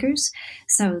speakers.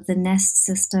 So the Nest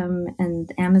system,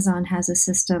 and Amazon has a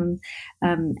system.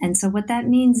 And so what that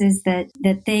means is that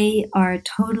they are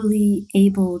totally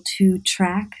able to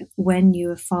track when you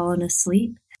have fallen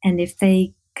asleep. And if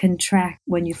they can track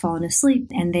when you've fallen asleep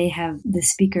and they have the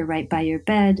speaker right by your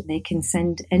bed, they can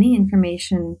send any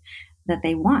information that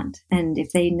they want. And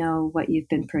if they know what you've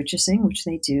been purchasing, which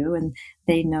they do, and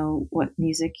they know what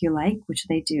music you like, which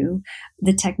they do,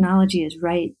 the technology is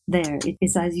right there. It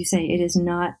is, as you say, it is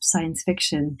not science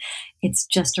fiction. It's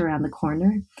just around the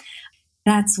corner.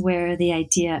 That's where the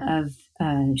idea of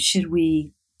should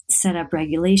we set up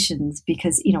regulations?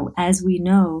 Because, as we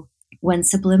know, when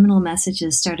subliminal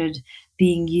messages started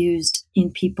being used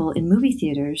in people in movie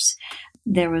theaters,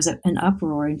 there was an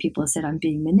uproar and people said, I'm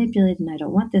being manipulated and I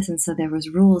don't want this. And so there was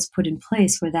rules put in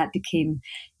place where that became,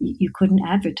 you couldn't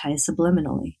advertise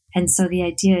subliminally. And so the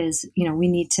idea is, we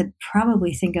need to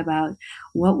probably think about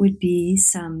what would be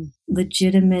some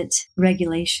legitimate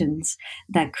regulations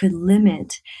that could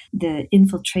limit the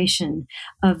infiltration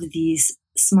of these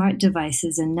smart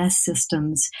devices and Nest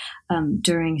systems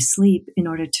during sleep in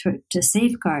order to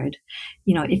safeguard,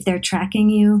 if they're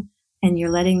tracking you, and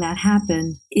you're letting that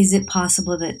happen, is it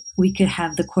possible that we could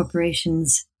have the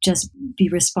corporations just be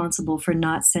responsible for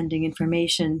not sending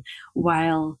information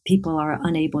while people are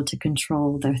unable to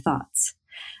control their thoughts?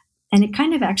 And it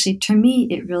kind of actually, to me,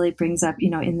 it really brings up,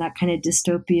 in that kind of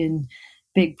dystopian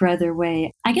Big Brother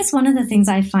way. I guess one of the things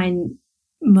I find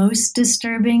most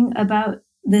disturbing about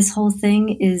this whole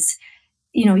thing is,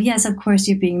 yes, of course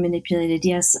you're being manipulated.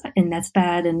 Yes, and that's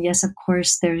bad. And yes, of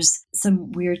course there's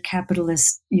some weird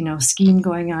capitalist, scheme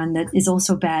going on that is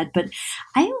also bad. But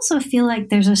I also feel like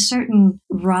there's a certain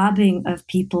robbing of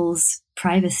people's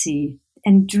privacy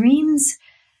and dreams.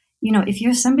 If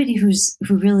you're somebody who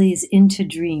really is into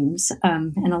dreams,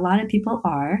 and a lot of people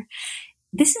are,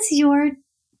 this is your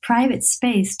private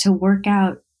space to work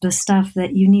out the stuff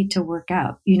that you need to work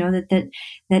out.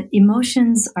 That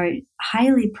emotions are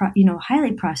highly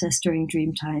processed during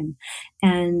dream time,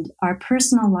 and our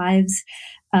personal lives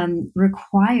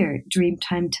require dream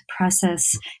time to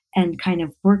process and kind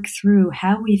of work through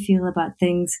how we feel about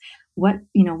things,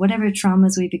 whatever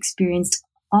traumas we've experienced.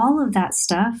 All of that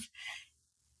stuff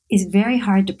is very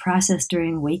hard to process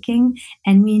during waking,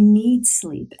 and we need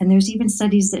sleep. And there's even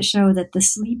studies that show that the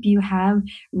sleep you have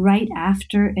right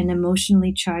after an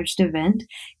emotionally charged event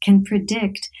can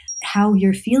predict how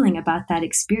you're feeling about that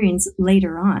experience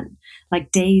later on,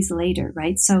 like days later,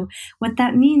 right? So what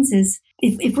that means is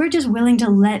if we're just willing to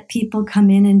let people come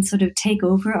in and sort of take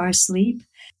over our sleep,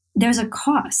 there's a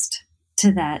cost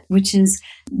to that, which is,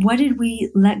 what did we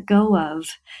let go of?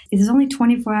 There's only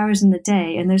 24 hours in the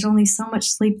day, and there's only so much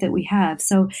sleep that we have.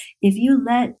 So if you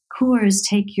let Coors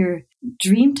take your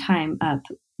dream time up,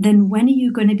 then when are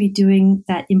you going to be doing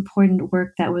that important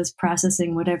work that was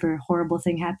processing whatever horrible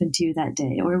thing happened to you that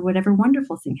day, or whatever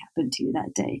wonderful thing happened to you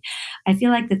that day? I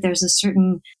feel like that there's a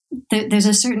certain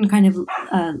kind of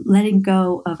letting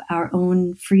go of our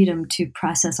own freedom to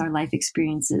process our life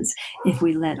experiences if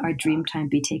we let our dream time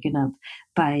be taken up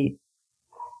by,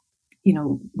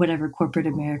 whatever corporate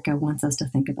America wants us to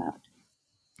think about.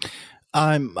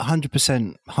 I'm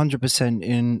 100%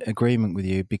 in agreement with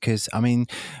you, because I mean,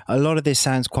 a lot of this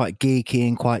sounds quite geeky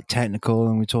and quite technical,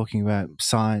 and we're talking about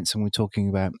science and we're talking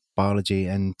about biology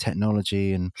and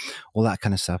technology and all that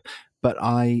kind of stuff. But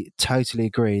I totally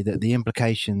agree that the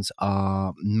implications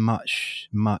are much,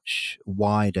 much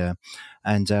wider.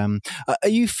 And are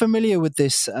you familiar with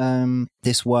this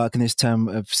this work and this term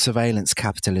of surveillance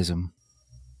capitalism?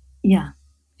 Yeah.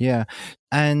 Yeah.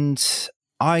 And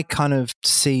I kind of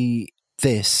see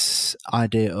this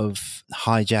idea of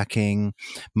hijacking,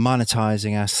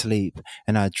 monetizing our sleep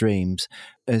and our dreams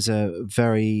as a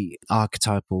very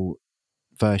archetypal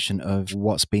version of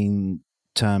what's been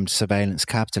termed surveillance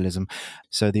capitalism.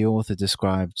 So the author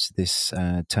described this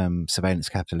term surveillance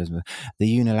capitalism, the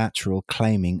unilateral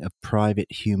claiming of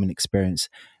private human experience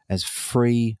as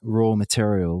free raw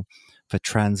material for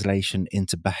translation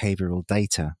into behavioral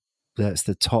data. That's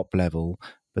the top level.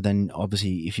 But then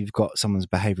obviously if you've got someone's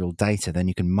behavioral data, then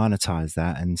you can monetize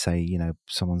that and say, you know,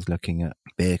 someone's looking at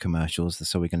beer commercials,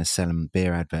 so we're going to sell them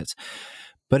beer adverts.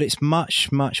 But it's much,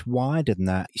 much wider than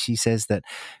that. She says that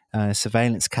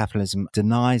surveillance capitalism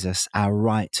denies us our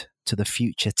right to the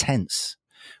future tense,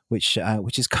 which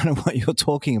is kind of what you're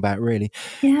talking about, really.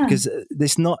 Yeah. Because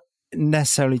it's not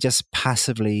necessarily just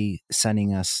passively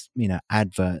sending us, you know,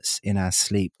 adverts in our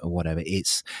sleep or whatever.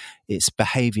 It's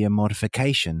behavior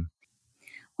modification.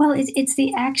 Well, it's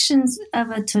the actions of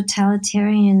a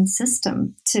totalitarian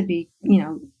system, to be, you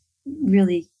know,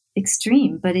 really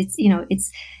extreme. But it's, you know,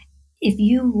 it's, if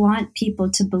you want people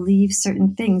to believe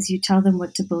certain things, you tell them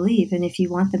what to believe. And if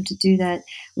you want them to do that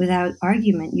without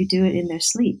argument, you do it in their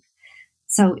sleep.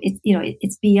 So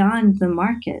it's beyond the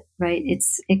market, right?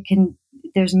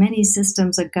 There's many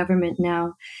systems of government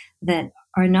now that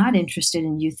are not interested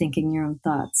in you thinking your own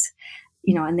thoughts,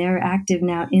 you know, and they're active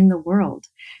now in the world.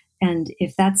 And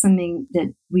if that's something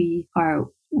that we are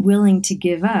willing to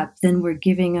give up, then we're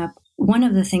giving up one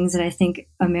of the things that I think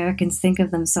Americans think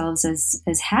of themselves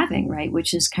as having, right,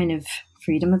 which is kind of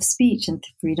freedom of speech and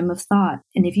freedom of thought.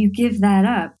 And if you give that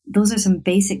up, those are some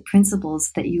basic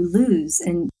principles that you lose,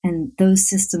 and those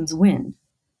systems win.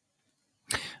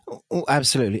 Oh,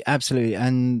 absolutely, absolutely.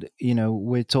 And, you know,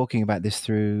 we're talking about this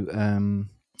through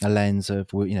a lens of,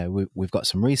 you know, we've got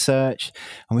some research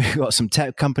and we've got some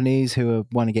tech companies who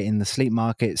want to get in the sleep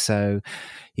market. So,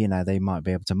 you know, they might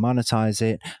be able to monetize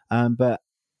it. But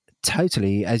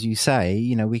totally, as you say,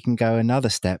 you know, we can go another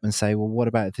step and say, well, what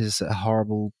about if there's a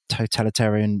horrible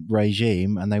totalitarian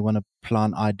regime and they want to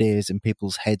plant ideas in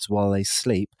people's heads while they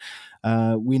sleep?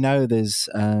 We know there's,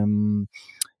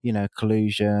 you know,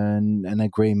 collusion and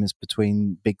agreements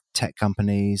between big tech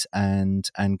companies and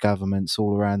governments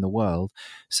all around the world.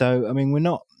 So, I mean, we're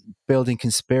not building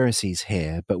conspiracies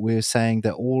here, but we're saying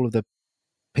that all of the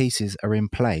pieces are in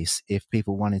place if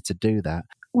people wanted to do that.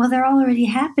 Well, they're already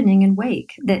happening in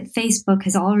wake, that Facebook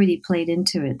has already played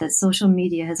into it, that social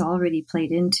media has already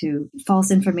played into false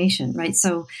information, right?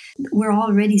 So we're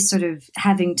already sort of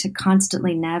having to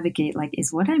constantly navigate, like,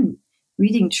 is what I'm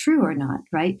reading true or not,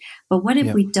 right? But what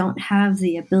if we don't have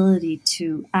the ability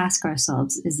to ask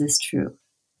ourselves, is this true?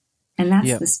 And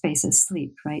that's the space of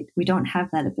sleep, right? We don't have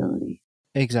that ability.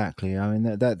 Exactly. I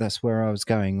mean, that's where I was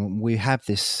going. We have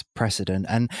this precedent,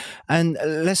 and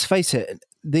let's face it,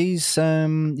 these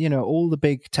you know, all the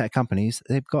big tech companies,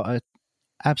 they've got a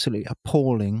absolutely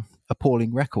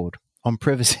appalling record on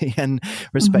privacy and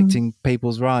respecting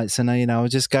people's rights. And you know, I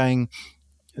was just going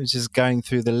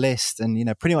through the list, and you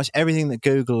know, pretty much everything that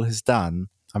Google has done.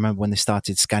 I remember when they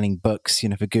started scanning books, you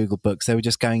know, for Google Books, they were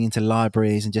just going into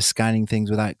libraries and just scanning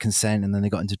things without consent, and then they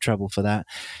got into trouble for that.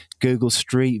 Google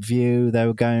Street View, they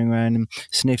were going around and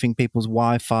sniffing people's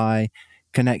Wi-Fi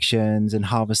connections and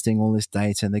harvesting all this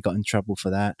data, and they got in trouble for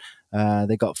that.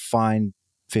 They got fined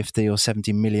 50 or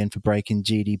 70 million for breaking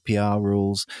GDPR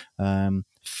rules.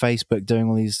 Facebook doing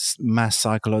all these mass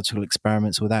psychological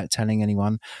experiments without telling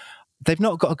anyone. They've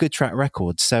not got a good track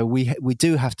record, so we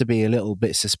do have to be a little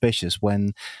bit suspicious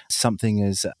when something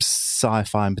as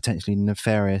sci-fi and potentially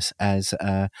nefarious as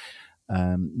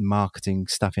marketing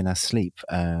stuff in our sleep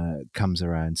comes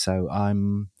around. So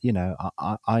I'm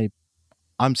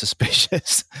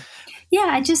suspicious.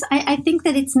 Yeah, I think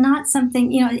that it's not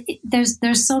something, you know,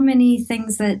 there's so many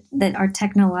things that are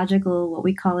technological, what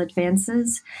we call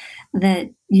advances, that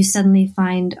you suddenly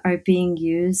find are being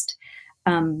used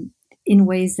in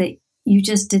ways that you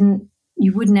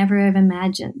would never have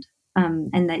imagined,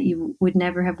 and that you would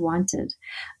never have wanted.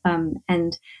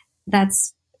 And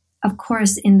that's, of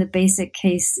course, in the basic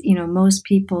case, you know, most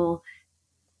people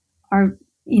are,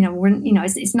 you know,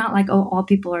 it's not like, oh, all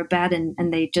people are bad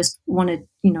and they just want to,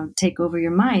 you know, take over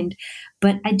your mind.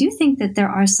 But I do think that there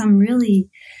are some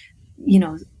really, you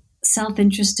know,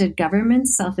 self-interested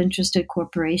governments, self-interested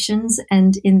corporations.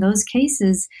 And in those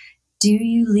cases, do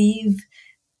you leave,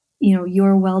 you know,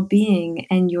 your well-being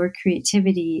and your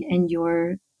creativity and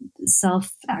your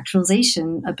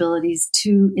self-actualization abilities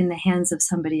in the hands of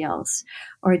somebody else?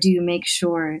 Or do you make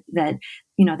sure that,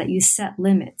 you know, that you set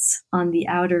limits on the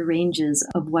outer ranges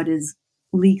of what is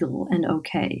legal and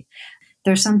okay?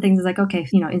 there are some things like, okay,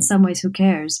 in some ways, who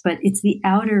cares? But it's the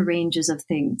outer ranges of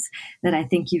things that I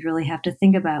think you really have to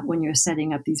think about when you're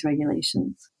setting up these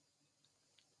regulations.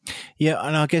 Yeah,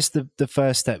 and I guess the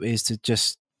first step is to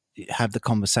just have the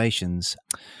conversations.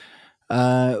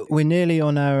 We're nearly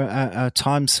on our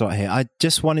time slot here. I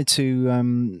just wanted to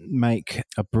make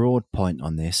a broad point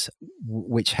on this,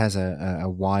 which has a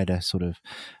wider sort of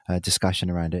discussion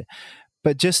around it.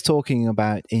 But just talking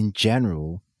about, in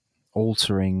general,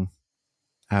 altering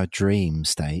our dream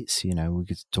states, we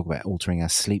could talk about altering our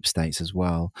sleep states as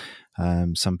well.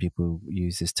 Some people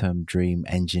use this term dream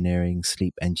engineering,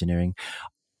 sleep engineering.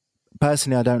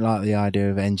 Personally, I don't like the idea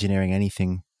of engineering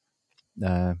anything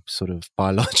sort of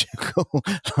biological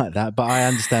like that, but I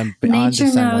understand.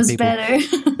 Nature knows better.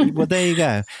 Well, there you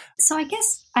go. So I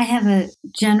guess I have a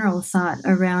general thought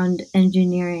around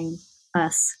engineering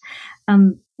us.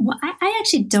 Well, I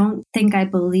actually don't think I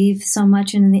believe so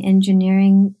much in the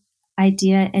engineering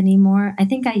idea anymore. I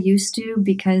think I used to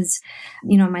because,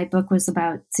 my book was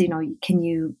about, can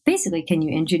you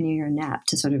engineer your nap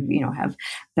to sort of, have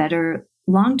better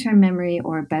long-term memory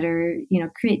or better,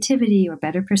 creativity or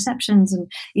better perceptions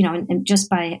and, and just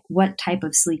by what type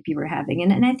of sleep you were having.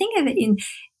 And I think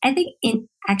in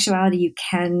actuality, you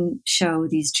can show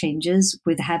these changes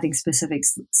with having specific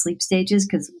sleep stages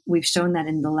because we've shown that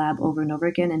in the lab over and over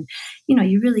again. And,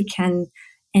 you really can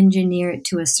engineer it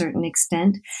to a certain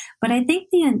extent. But I think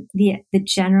the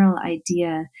general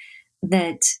idea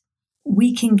that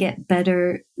we can get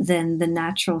better than the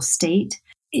natural state,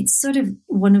 it's sort of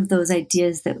one of those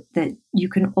ideas that you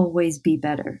can always be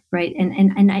better, right?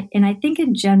 And I think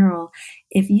in general,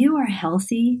 if you are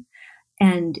healthy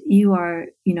and you are,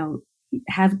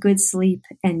 have good sleep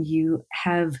and you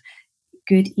have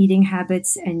good eating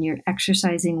habits and you're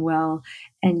exercising well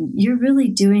and you're really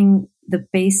doing the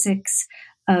basics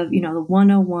of, the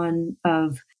 101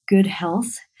 of good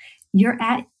health, you're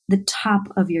at the top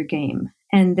of your game.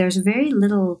 And there's very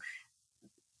little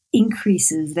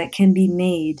increases that can be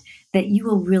made that you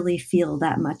will really feel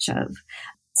that much of.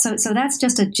 So that's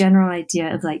just a general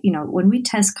idea of when we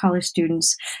test college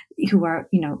students who are,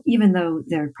 even though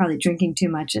they're probably drinking too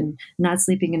much and not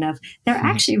sleeping enough, they're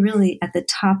actually really at the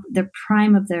top, the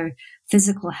prime of their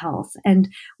physical health. And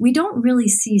we don't really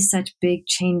see such big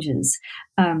changes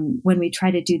when we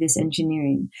try to do this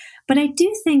engineering. But I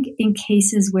do think in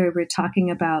cases where we're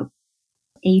talking about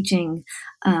aging,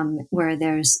 where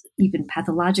there's even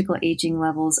pathological aging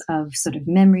levels of sort of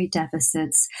memory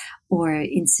deficits, or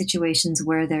in situations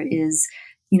where there is,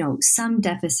 some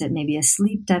deficit, maybe a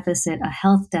sleep deficit, a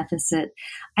health deficit.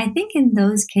 I think in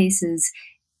those cases,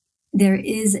 there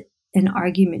is an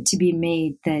argument to be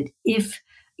made that if,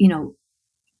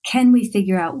 can we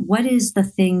figure out what is the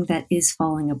thing that is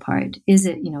falling apart? Is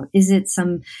it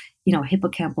some,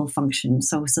 hippocampal function?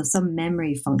 So some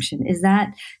memory function. Is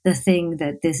that the thing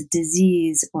that this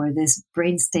disease or this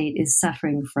brain state is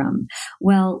suffering from?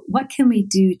 Well, what can we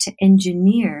do to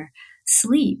engineer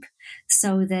sleep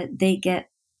so that they get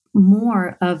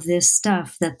more of this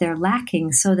stuff that they're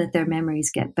lacking so that their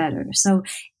memories get better? So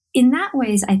in that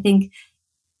ways, I think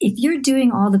if you're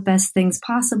doing all the best things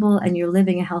possible and you're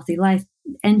living a healthy life,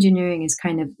 engineering is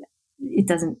it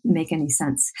doesn't make any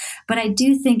sense. But I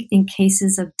do think in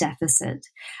cases of deficit,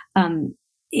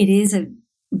 it is a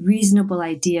reasonable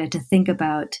idea to think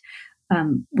about,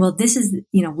 this is,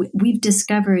 we've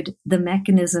discovered the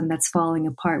mechanism that's falling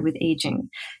apart with aging.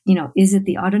 Is it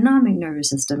the autonomic nervous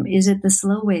system? Is it the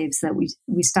slow waves that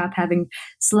we stop having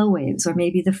slow waves? Or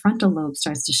maybe the frontal lobe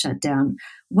starts to shut down?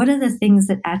 What are the things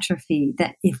that atrophy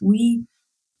that if we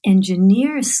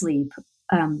engineer sleep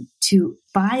to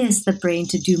bias the brain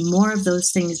to do more of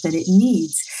those things that it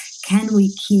needs, can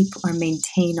we keep or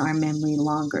maintain our memory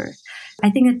longer? I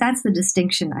think that's the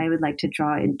distinction I would like to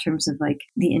draw in terms of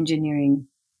the engineering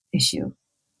issue.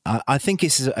 I think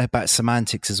it's about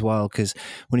semantics as well, because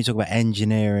when you talk about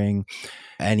engineering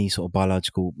any sort of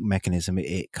biological mechanism,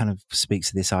 it kind of speaks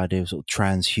to this idea of sort of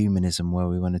transhumanism, where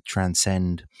we want to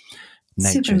transcend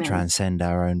nature, Superman. transcend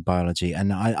our own biology.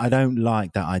 And I don't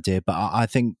like that idea, but I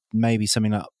think maybe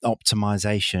something like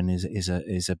optimization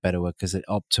is a better word, because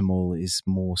optimal is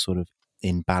more sort of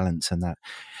in balance, and that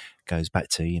goes back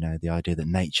to the idea that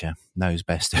nature knows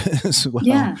best as well.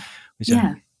 Yeah,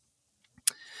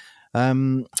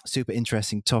 super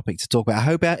interesting topic to talk about. I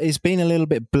hope it's been a little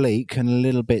bit bleak and a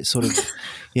little bit sort of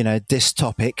this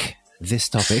topic.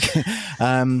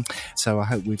 So I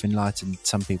hope we've enlightened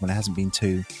some people and it hasn't been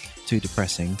too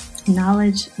depressing.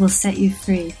 Knowledge will set you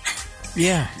free.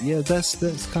 Yeah, that's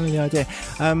kind of the idea.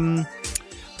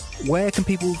 Where can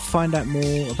people find out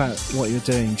more about what you're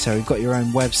doing? So you've got your own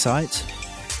website.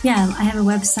 Yeah, I have a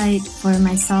website for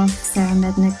myself,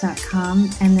 sarahmednick.com,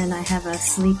 and then I have a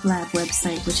sleep lab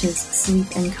website, which is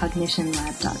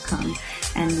sleepandcognitionlab.com.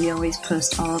 And we always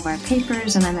post all of our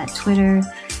papers, and I'm at Twitter,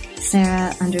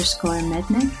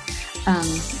 Sarah_Mednick.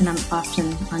 And I'm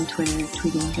often on Twitter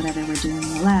tweeting whatever we're doing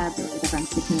in the lab or whatever I'm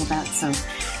thinking about. So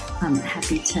I'm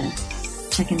happy to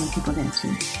check in with people there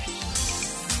too.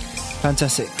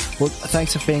 Fantastic. Well,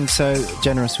 thanks for being so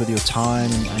generous with your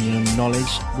time and your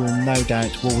knowledge. We'll no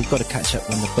doubt, we've got to catch up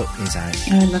when the book is out.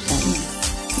 Oh, I love that. Yeah.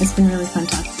 It's been really fun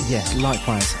talking. Yeah,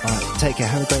 likewise. All right, take care.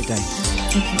 Have a great day.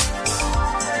 Okay.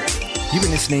 You've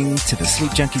been listening to the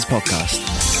Sleep Junkies podcast.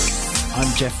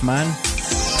 I'm Jeff Mann.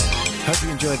 Hope you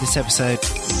enjoyed this episode.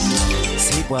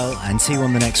 Sleep well and see you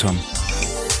on the next one.